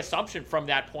Dame. And my assumption from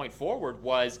that point forward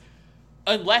was,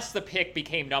 unless the pick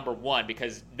became number 1,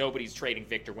 because nobody's trading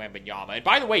Victor Wembanyama. And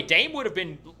by the way, Dame would have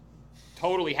been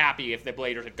totally happy if the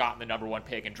Blazers had gotten the number 1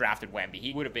 pick and drafted Wemby.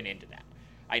 He would have been into that.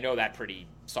 I know that pretty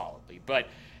solidly. But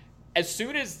as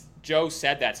soon as Joe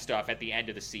said that stuff at the end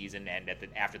of the season and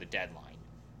after the deadline,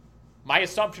 my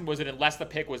assumption was that unless the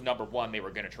pick was number 1, they were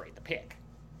going to trade the pick.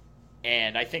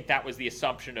 And I think that was the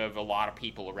assumption of a lot of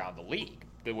people around the league.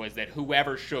 It was that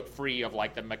whoever shook free of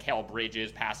like the Mikal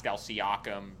Bridges, Pascal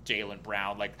Siakam, Jaylen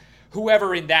Brown, like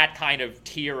whoever in that kind of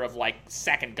tier of like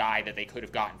second guy that they could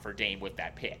have gotten for Dame with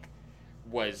that pick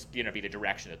was going to be the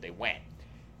direction that they went.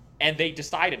 And they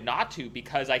decided not to,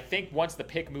 because I think once the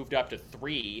pick moved up to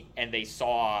 3 and they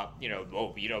saw,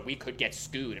 we could get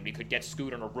Scoot, and we could get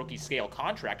Scoot on a rookie scale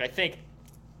contract, I think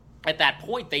at that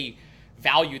point they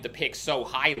valued the pick so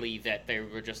highly that they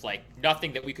were just like,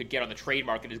 nothing that we could get on the trade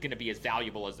market is going to be as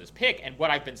valuable as this pick. And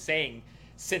what I've been saying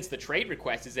since the trade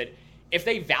request is that if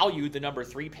they valued the number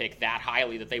 3 pick that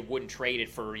highly that they wouldn't trade it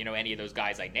for, any of those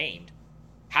guys I named,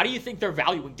 how do you think they're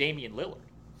valuing Damian Lillard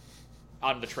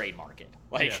on the trade market?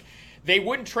 They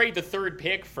wouldn't trade the 3rd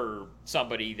pick for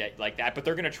somebody like that, but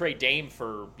they're going to trade Dame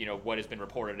for, what has been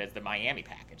reported as the Miami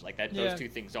package. Like that, those two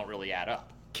things don't really add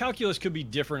up. Calculus could be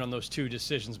different on those 2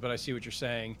 decisions, but I see what you're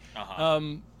saying. Uh-huh.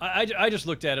 I just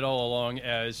looked at it all along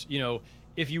as,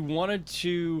 if you wanted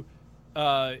to,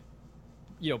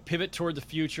 pivot toward the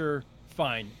future,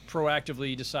 fine.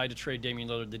 Proactively decide to trade Damian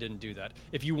Lillard. They didn't do that.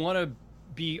 If you want to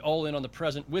be all in on the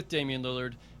present with Damian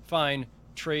Lillard, fine.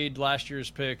 Trade last year's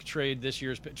pick, trade this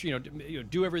year's pick,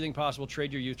 do everything possible,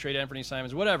 trade your youth, trade Anthony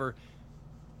Simons, whatever.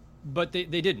 But they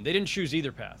didn't. They didn't choose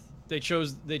either path. They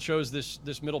chose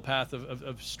this middle path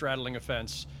of straddling a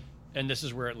fence, and this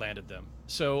is where it landed them.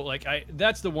 So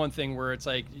that's the one thing where it's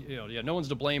like, no one's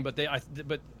to blame, but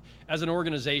but as an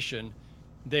organization,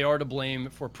 they are to blame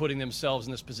for putting themselves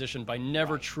in this position by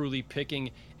never truly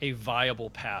picking a viable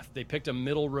path. They picked a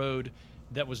middle road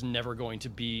that was never going to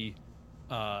be,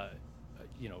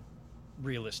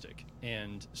 realistic.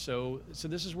 And so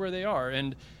this is where they are.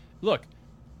 And look,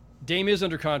 Dame is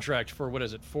under contract for,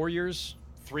 4 years?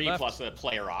 3 left? plus a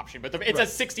player option, but it's a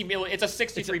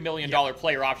 $63 million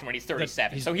player option when he's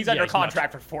 37. So he's under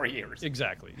contract for 4 years.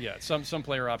 Exactly. Yeah. Some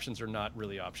player options are not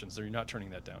really options. They're not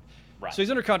turning that down. Right. So he's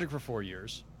under contract for 4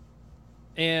 years.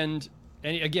 And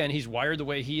again, he's wired the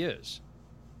way he is.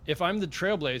 If I'm the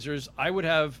Trailblazers,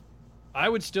 I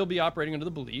would still be operating under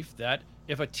the belief that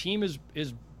if a team is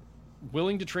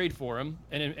willing to trade for him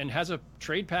and has a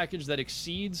trade package that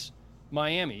exceeds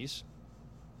Miami's,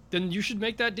 then you should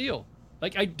make that deal.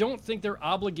 I don't think they're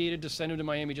obligated to send him to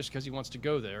Miami just because he wants to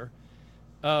go there,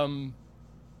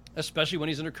 especially when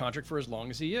he's under contract for as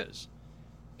long as he is.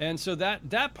 And so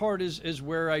that part is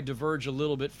where I diverge a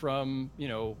little bit from,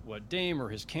 what Dame or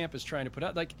his camp is trying to put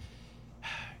out.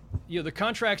 The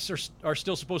contracts are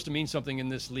still supposed to mean something in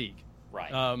this league.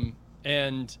 Right.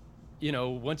 And,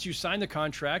 once you sign the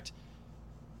contract,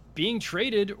 being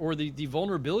traded or the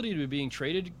vulnerability to being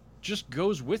traded just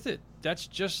goes with it. That's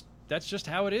just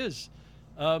how it is.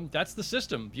 That's the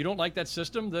system. If you don't like that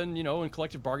system, then, in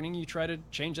collective bargaining, you try to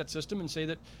change that system and say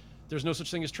that there's no such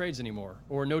thing as trades anymore,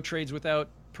 or no trades without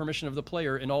permission of the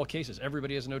player in all cases.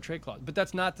 Everybody has a no trade clause. But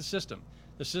that's not the system.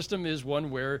 The system is one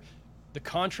where the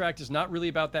contract is not really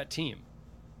about that team.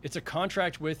 It's a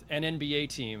contract with an NBA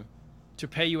team to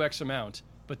pay you X amount,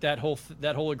 but that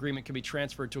whole agreement can be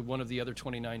transferred to one of the other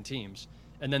 29 teams.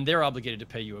 and then they're obligated to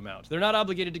pay you amount. They're not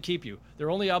obligated to keep you.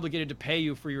 They're only obligated to pay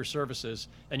you for your services,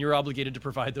 and you're obligated to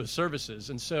provide those services.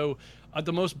 And so at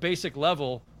the most basic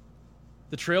level,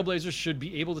 the Trailblazers should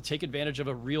be able to take advantage of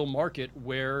a real market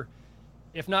where,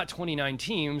 if not 29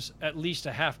 teams, at least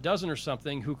a half dozen or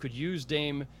something who could use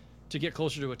Dame to get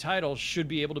closer to a title should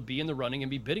be able to be in the running and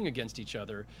be bidding against each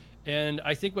other. And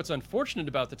I think what's unfortunate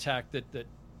about the tack that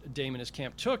Dame and his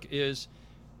camp took is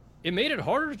it made it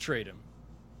harder to trade him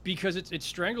because it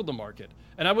strangled the market.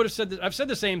 And I would have said that I've said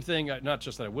the same thing, not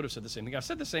just that I would have said the same thing, I've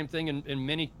said the same thing in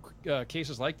many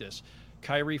cases like this.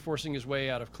 Kyrie forcing his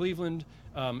way out of Cleveland,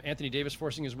 Anthony Davis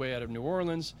forcing his way out of New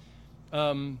Orleans.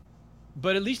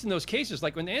 But at least in those cases,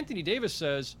 like when Anthony Davis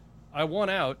says, I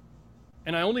want out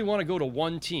and I only want to go to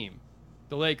one team,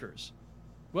 the Lakers.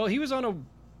 Well, he was on a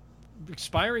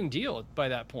expiring deal by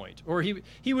that point. Or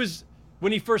he was,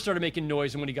 when he first started making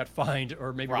noise and when he got fined,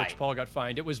 or maybe Rich Paul got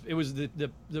fined, it was the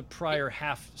prior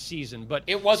half season. But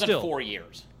it wasn't still, 4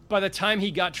 years. By the time he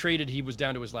got traded, he was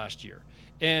down to his last year.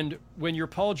 And when you're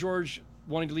Paul George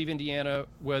wanting to leave Indiana,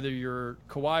 whether you're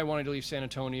Kawhi wanting to leave San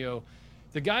Antonio,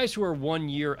 the guys who are 1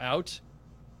 year out,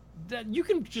 that you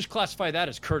can just classify that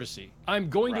as courtesy. I'm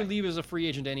going to leave as a free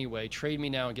agent anyway. Trade me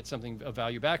now and get something of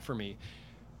value back for me.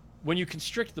 When you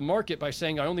constrict the market by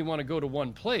saying I only want to go to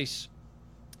one place,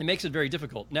 it makes it very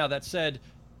difficult. Now, that said,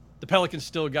 the Pelicans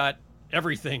still got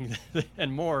everything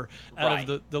and more out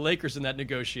of the Lakers in that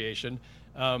negotiation.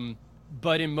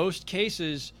 But in most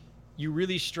cases, you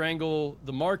really strangle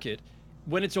the market.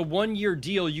 When it's a 1 year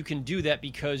deal, you can do that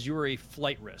because you're a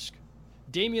flight risk.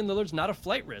 Damian Lillard's not a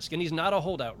flight risk, and he's not a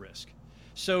holdout risk.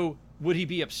 So would he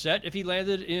be upset if he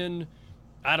landed in,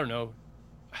 I don't know,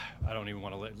 I don't even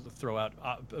want to throw out,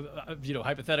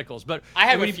 hypotheticals, but I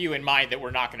have a few in mind that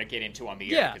we're not going to get into on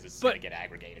the air because it's going to get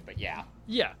aggregated. But yeah,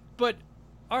 but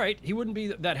all right, he wouldn't be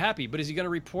that happy. But is he going to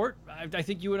report? I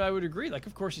think you and I would agree. Like,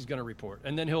 of course he's going to report,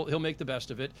 and then he'll make the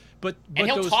best of it. But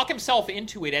he'll talk himself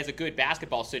into it as a good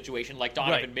basketball situation, like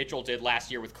Donovan Mitchell did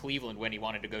last year with Cleveland when he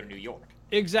wanted to go to New York.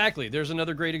 Exactly. There's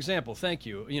another great example. Thank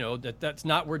you. You know, that's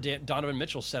not where Donovan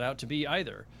Mitchell set out to be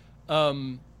either.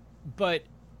 But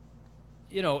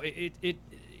you know,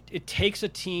 it takes a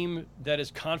team that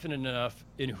is confident enough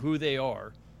in who they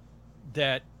are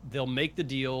that they'll make the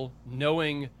deal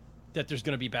knowing that there's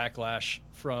going to be backlash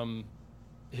from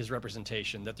his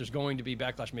representation, that there's going to be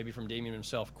backlash maybe from Damian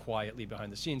himself quietly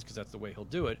behind the scenes because that's the way he'll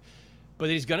do it. But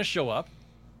he's going to show up.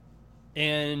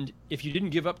 And if you didn't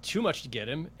give up too much to get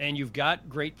him and you've got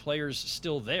great players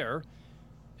still there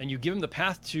and you give him the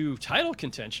path to title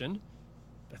contention,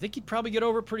 I think he'd probably get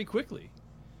over it pretty quickly.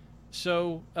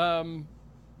 So, all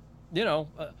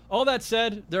that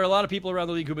said, there are a lot of people around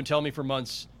the league who've been telling me for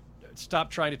months,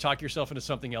 stop trying to talk yourself into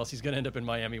something else. He's going to end up in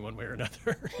Miami one way or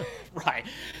another. Right.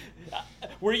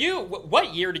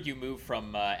 What year did you move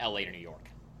from LA to New York?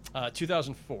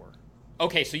 2004.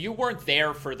 Okay, so you weren't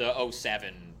there for the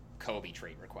 2007 Kobe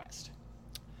trade request.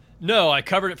 No, I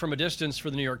covered it from a distance for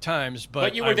the New York Times,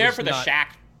 but you were there for the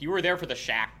Shaq. You were there for the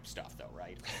Shaq stuff, though,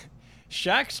 right?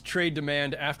 Shaq's trade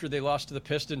demand after they lost to the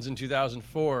Pistons in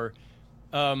 2004.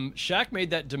 Shaq made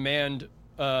that demand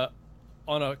on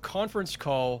a conference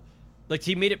call. Like,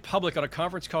 he made it public on a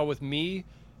conference call with me,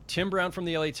 Tim Brown from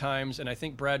the LA Times, and I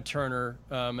think Brad Turner.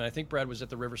 And I think Brad was at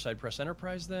the Riverside Press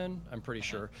Enterprise then. I'm pretty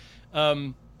sure.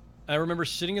 I remember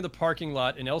sitting in the parking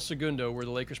lot in El Segundo, where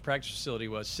the Lakers practice facility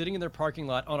was, sitting in their parking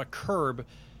lot on a curb.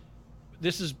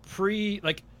 This is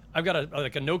I've got a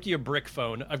Nokia brick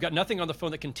phone. I've got nothing on the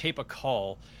phone that can tape a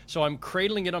call. So I'm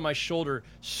cradling it on my shoulder,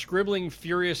 scribbling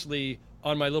furiously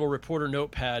on my little reporter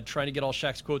notepad, trying to get all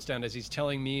Shaq's quotes down as he's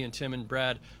telling me and Tim and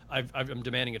Brad, I'm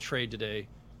demanding a trade today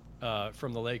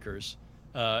from the Lakers.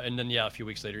 And then, a few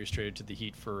weeks later, he's traded to the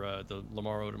Heat for the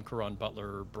Lamar Odom, Caron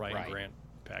Butler, Brian Grant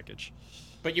package.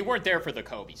 But you weren't there for the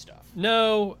Kobe stuff.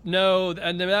 No,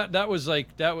 and that was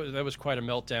quite a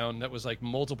meltdown. That was like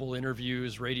multiple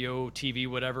interviews, radio, TV,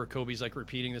 whatever. Kobe's like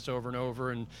repeating this over and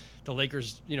over, and the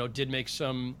Lakers, did make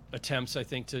some attempts, I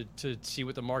think, to see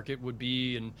what the market would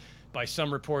be, and by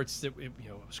some reports that it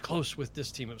was close with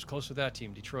this team, it was close with that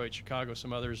team, Detroit, Chicago,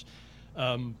 some others.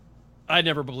 I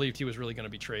never believed he was really going to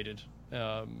be traded.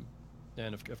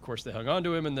 And of course they hung on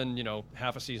to him, and then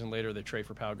half a season later they trade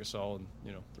for Pau Gasol,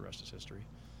 and the rest is history.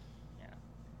 Yeah,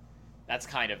 that's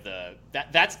kind of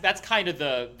that's kind of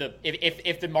the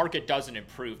if the market doesn't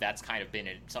improve, that's kind of been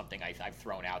something I've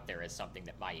thrown out there as something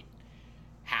that might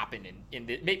happen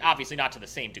obviously not to the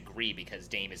same degree because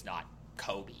Dame is not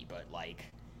Kobe, but like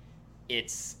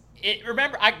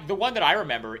the one that I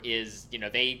remember is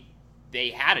they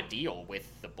had a deal with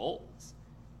the Bulls,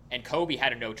 and Kobe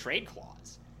had a no trade clause.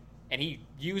 and he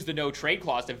used the no trade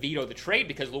clause to veto the trade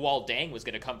because Luol Deng was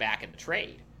going to come back in the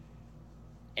trade.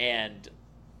 And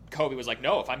Kobe was like,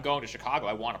 no, if I'm going to Chicago,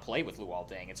 I want to play with Luol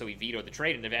Deng. And so he vetoed the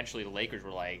trade, and eventually the Lakers were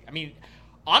like, I mean,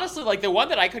 honestly, like the one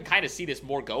that I could kind of see this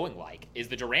more going like is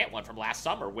the Durant one from last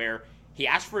summer, where he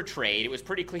asked for a trade. It was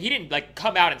pretty clear. He didn't like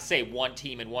come out and say one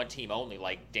team and one team only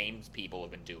like Dame's people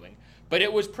have been doing, but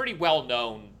it was pretty well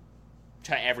known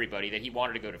to everybody that he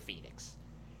wanted to go to Phoenix.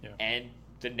 Yeah. And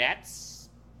the Nets,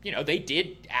 you know, they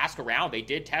did ask around, they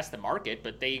did test the market,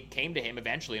 but they came to him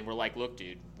eventually and were like, look,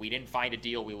 dude, we didn't find a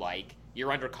deal we like.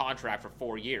 You're under contract for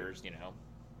 4 years, you know.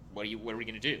 What are we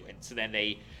going to do? And so then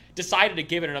they decided to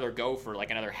give it another go for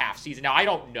like another half season. Now, I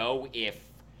don't know if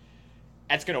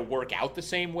that's going to work out the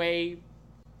same way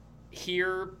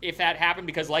here if that happened,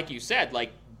 because like you said,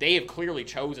 like they have clearly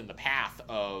chosen the path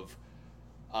of,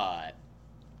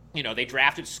 you know, they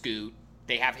drafted Scoot.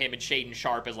 They have him and Shaedon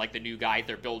Sharpe as like the new guys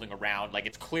they're building around. Like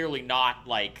it's clearly not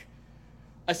like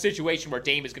a situation where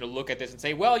Dame is going to look at this and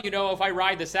say, well, you know, if I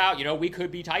ride this out, you know, we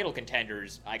could be title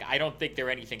contenders. Like, I don't think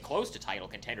they're anything close to title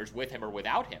contenders with him or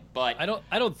without him. But I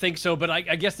don't think so. But I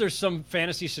guess there's some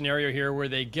fantasy scenario here where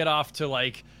they get off to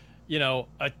like, you know,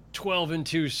 a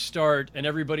 12-2 start and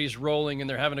everybody's rolling and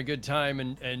they're having a good time.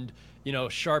 And you know,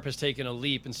 Sharpe has taken a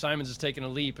leap and Simons has taken a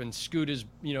leap and Scoot is,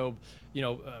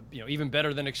 even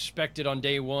better than expected on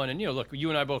day one. And, you know, look, you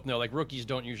and I both know, like, rookies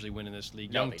don't usually win in this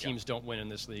league. No, Young teams don't win in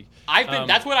this league.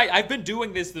 I've been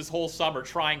doing this whole summer,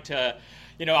 trying to,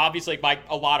 you know, obviously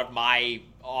a lot of my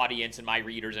audience and my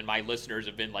readers and my listeners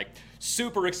have been like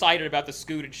super excited about the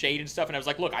Scoot and Shaedon stuff. And I was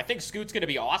like, look, I think Scoot's going to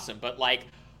be awesome. But like,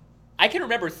 I can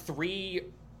remember 3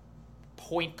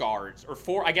 point guards or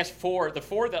 4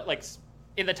 that like,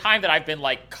 in the time that I've been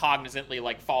like cognizantly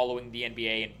like following the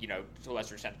NBA and, you know, to a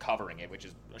lesser extent covering it, which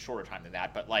is a shorter time than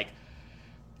that, but like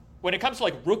when it comes to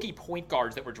like rookie point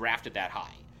guards that were drafted that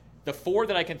high, the 4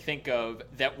 that I can think of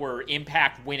that were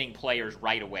impact winning players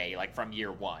right away, like from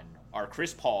year one, are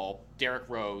Chris Paul, Derrick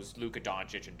Rose, Luka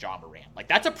Doncic, and Ja Morant. Like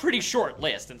that's a pretty short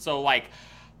list. And so like,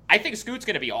 I think Scoot's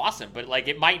going to be awesome, but like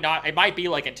it might be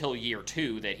like until year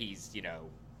 2 that he's, you know,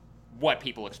 what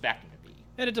people expect him to be.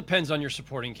 And it depends on your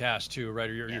supporting cast too, right?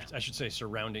 Or your I should say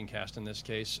surrounding cast in this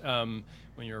case. When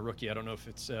you're a rookie, I don't know if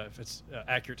it's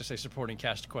accurate to say supporting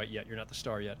cast quite yet. You're not the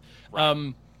star yet.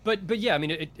 Right. But yeah, I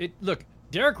mean, it look,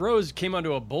 Derrick Rose came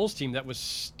onto a Bulls team that was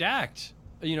stacked.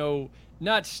 You know,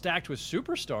 not stacked with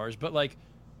superstars, but like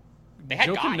they had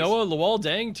Joakim guys. Noah, Luol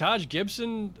Deng, Taj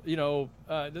Gibson. You know,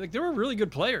 like they were really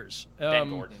good players. Ben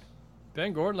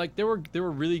Gordon, like they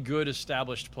were really good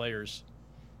established players,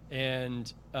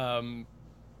 and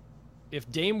if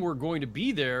Dame were going to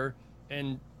be there,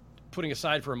 and putting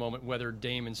aside for a moment whether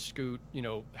Dame and Scoot, you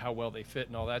know, how well they fit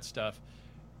and all that stuff,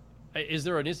 is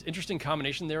there an interesting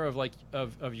combination there of like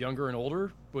of younger and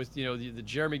older with, you know, the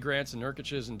Jeremy Grants and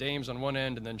Nurkic's and Dames on one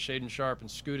end and then Shaedon Sharpe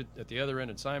and Scoot at the other end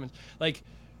and Simons? Like,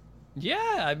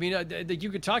 yeah, I mean, you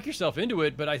could talk yourself into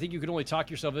it, but I think you could only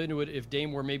talk yourself into it if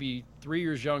Dame were maybe 3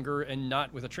 years younger and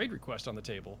not with a trade request on the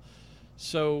table.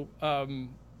 So, you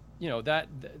know,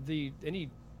 any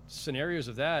scenarios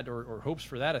of that or hopes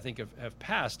for that, I think have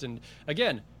passed. And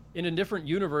again, in a different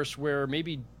universe where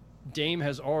maybe Dame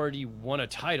has already won a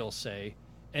title, say,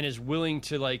 and is willing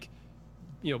to like,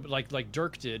 you know, like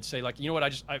Dirk did, say like, you know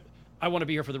what, I want to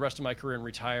be here for the rest of my career and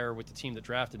retire with the team that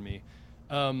drafted me.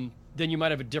 Then you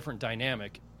might have a different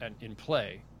dynamic in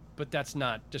play, but that's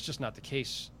just not the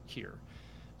case here.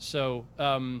 So,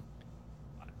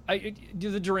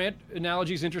 the Durant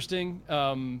analogy is interesting.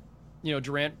 You know,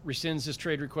 Durant rescinds his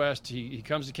trade request. He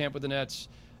comes to camp with the Nets.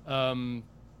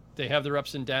 They have their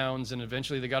ups and downs, and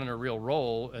eventually they got in a real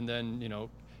role. And then, you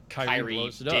know, Kyrie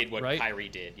blows it up. Did what right? Kyrie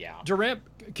did, yeah.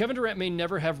 Kevin Durant may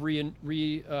never have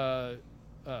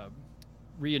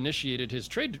reinitiated his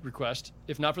trade request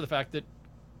if not for the fact that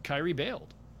Kyrie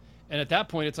bailed. And at that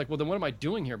point, it's like, well, then what am I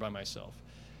doing here by myself?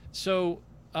 So,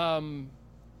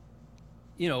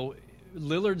 you know,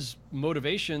 Lillard's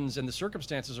motivations and the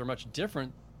circumstances are much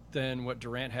different than what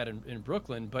Durant had in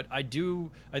Brooklyn. But I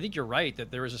think you're right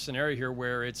that there is a scenario here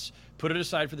where it's put it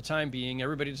aside for the time being.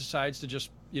 Everybody decides to just,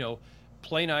 you know,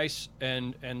 play nice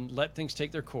and let things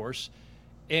take their course.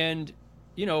 And,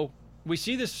 you know, we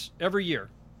see this every year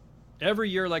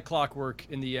like clockwork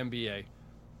in the NBA.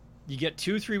 You get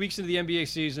 2-3 weeks into the NBA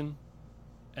season,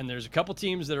 and there's a couple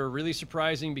teams that are really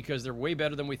surprising because they're way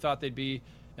better than we thought they'd be,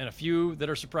 and a few that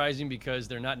are surprising because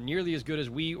they're not nearly as good as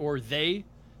we or they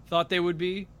thought they would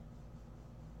be.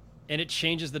 And it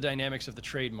changes the dynamics of the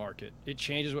trade market. It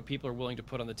changes what people are willing to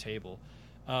put on the table.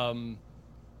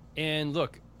 And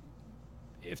look,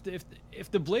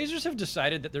 if the Blazers have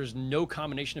decided that there's no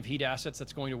combination of Heat assets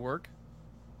that's going to work,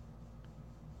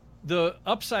 the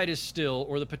upside is still,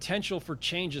 or the potential for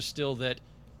change is still, that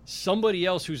somebody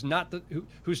else who's not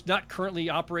currently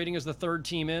operating as the third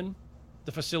team in,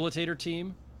 the facilitator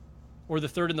team, or the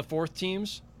third and the fourth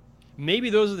teams, maybe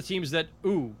those are the teams that,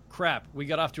 ooh, crap, we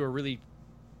got off to a really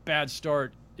bad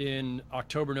start in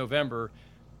October, November,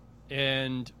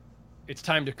 and it's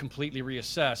time to completely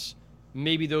reassess.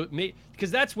 Maybe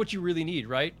because that's what you really need,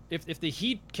 right? If the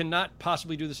Heat cannot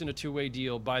possibly do this in a two-way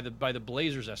deal by the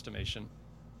Blazers' estimation,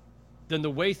 then the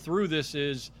way through this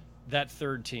is that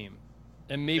third team,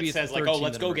 and maybe it says like, oh,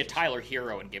 let's go get Tyler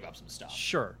Hero and give up some stuff.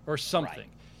 Sure, or something. Right.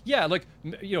 Yeah, like,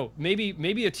 you know,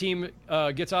 maybe a team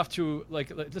gets off to,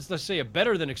 like, let's say a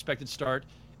better than expected start,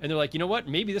 and they're like, you know what?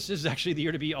 Maybe this is actually the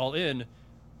year to be all in.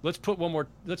 Let's put one more.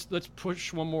 Let's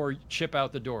push one more chip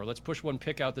out the door. Let's push one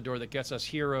pick out the door that gets us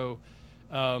Hero.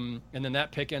 And then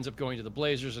that pick ends up going to the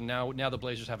Blazers, and now the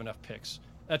Blazers have enough picks.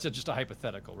 That's just a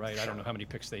hypothetical, right? Sure. I don't know how many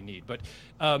picks they need, but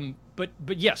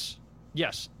yes,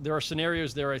 there are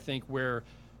scenarios there, I think, where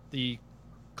the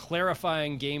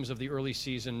clarifying games of the early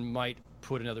season might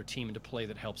put another team into play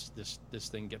that helps this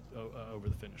thing get over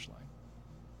the finish line.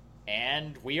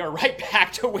 And we are right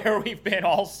back to where we've been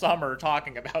all summer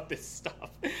talking about this stuff.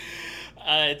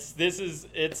 I'm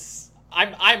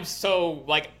so,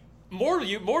 like,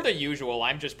 more than usual,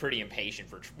 I'm just pretty impatient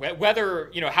for whether,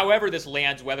 you know, however this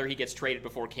lands, whether he gets traded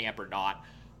before camp or not.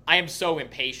 I am so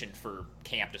impatient for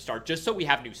camp to start, just so we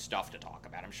have new stuff to talk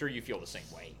about. I'm sure you feel the same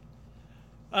way.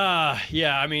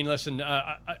 Yeah. I mean, listen,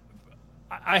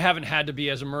 I haven't had to be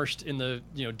as immersed in the,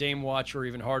 you know, Dame watch or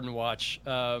even Harden watch,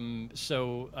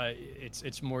 so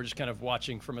it's more just kind of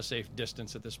watching from a safe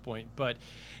distance at this point. But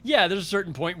yeah, there's a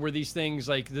certain point where these things,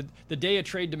 like the day a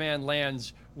trade demand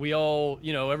lands, we all,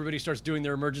 you know, everybody starts doing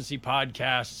their emergency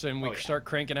podcasts, and we start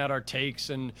cranking out our takes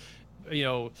and, you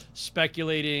know,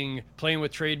 speculating, playing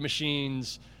with trade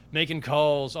machines, making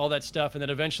calls, all that stuff, and then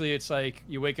eventually it's like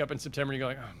you wake up in September and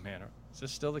you're going, oh man, is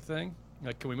this still the thing?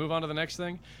 Like, can we move on to the next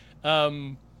thing?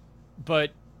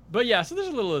 But yeah, so there's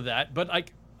a little of that, but I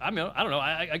don't know.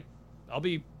 I'll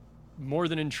be more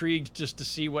than intrigued just to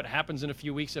see what happens in a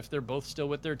few weeks if they're both still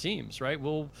with their teams, right?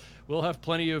 We'll have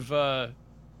plenty of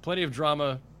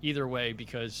drama either way,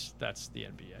 because that's the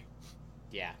NBA.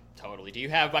 Yeah, totally. Do you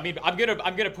have? I mean, I'm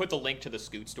gonna put the link to the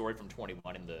Scoot story from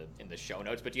 21 in the show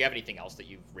notes. But do you have anything else that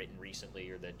you've written recently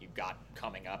or that you've got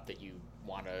coming up that you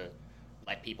want to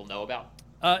let people know about?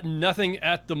 Nothing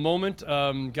at the moment.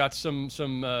 Got some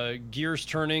gears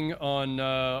turning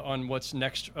on what's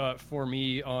next for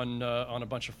me on a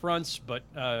bunch of fronts, but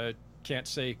can't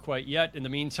say quite yet. In the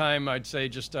meantime, I'd say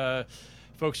just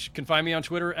folks can find me on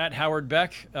Twitter at Howard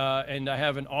Beck, and I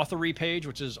have an Authory page,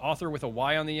 which is author with a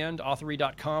Y on the end,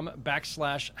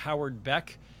 authory.com/Howard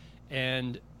Beck,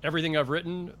 and everything I've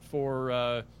written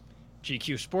for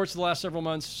GQ Sports the last several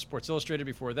months, Sports Illustrated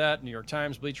before that, New York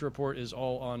Times, Bleacher Report is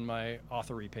all on my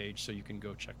Authory page, so you can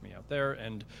go check me out there.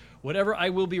 And whatever I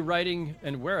will be writing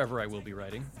and wherever I will be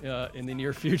writing in the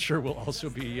near future will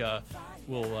also be on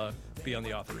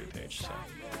the Authory page. So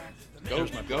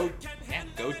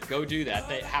go do that.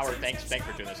 Howard, thanks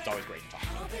for doing this. It's always great to talk.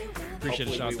 Appreciate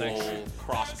it, Sean. Hopefully we Thanks. will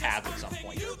cross paths at some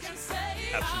point. You can say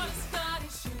Absolutely. all I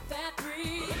started, shoot that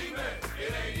three. Believe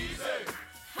it ain't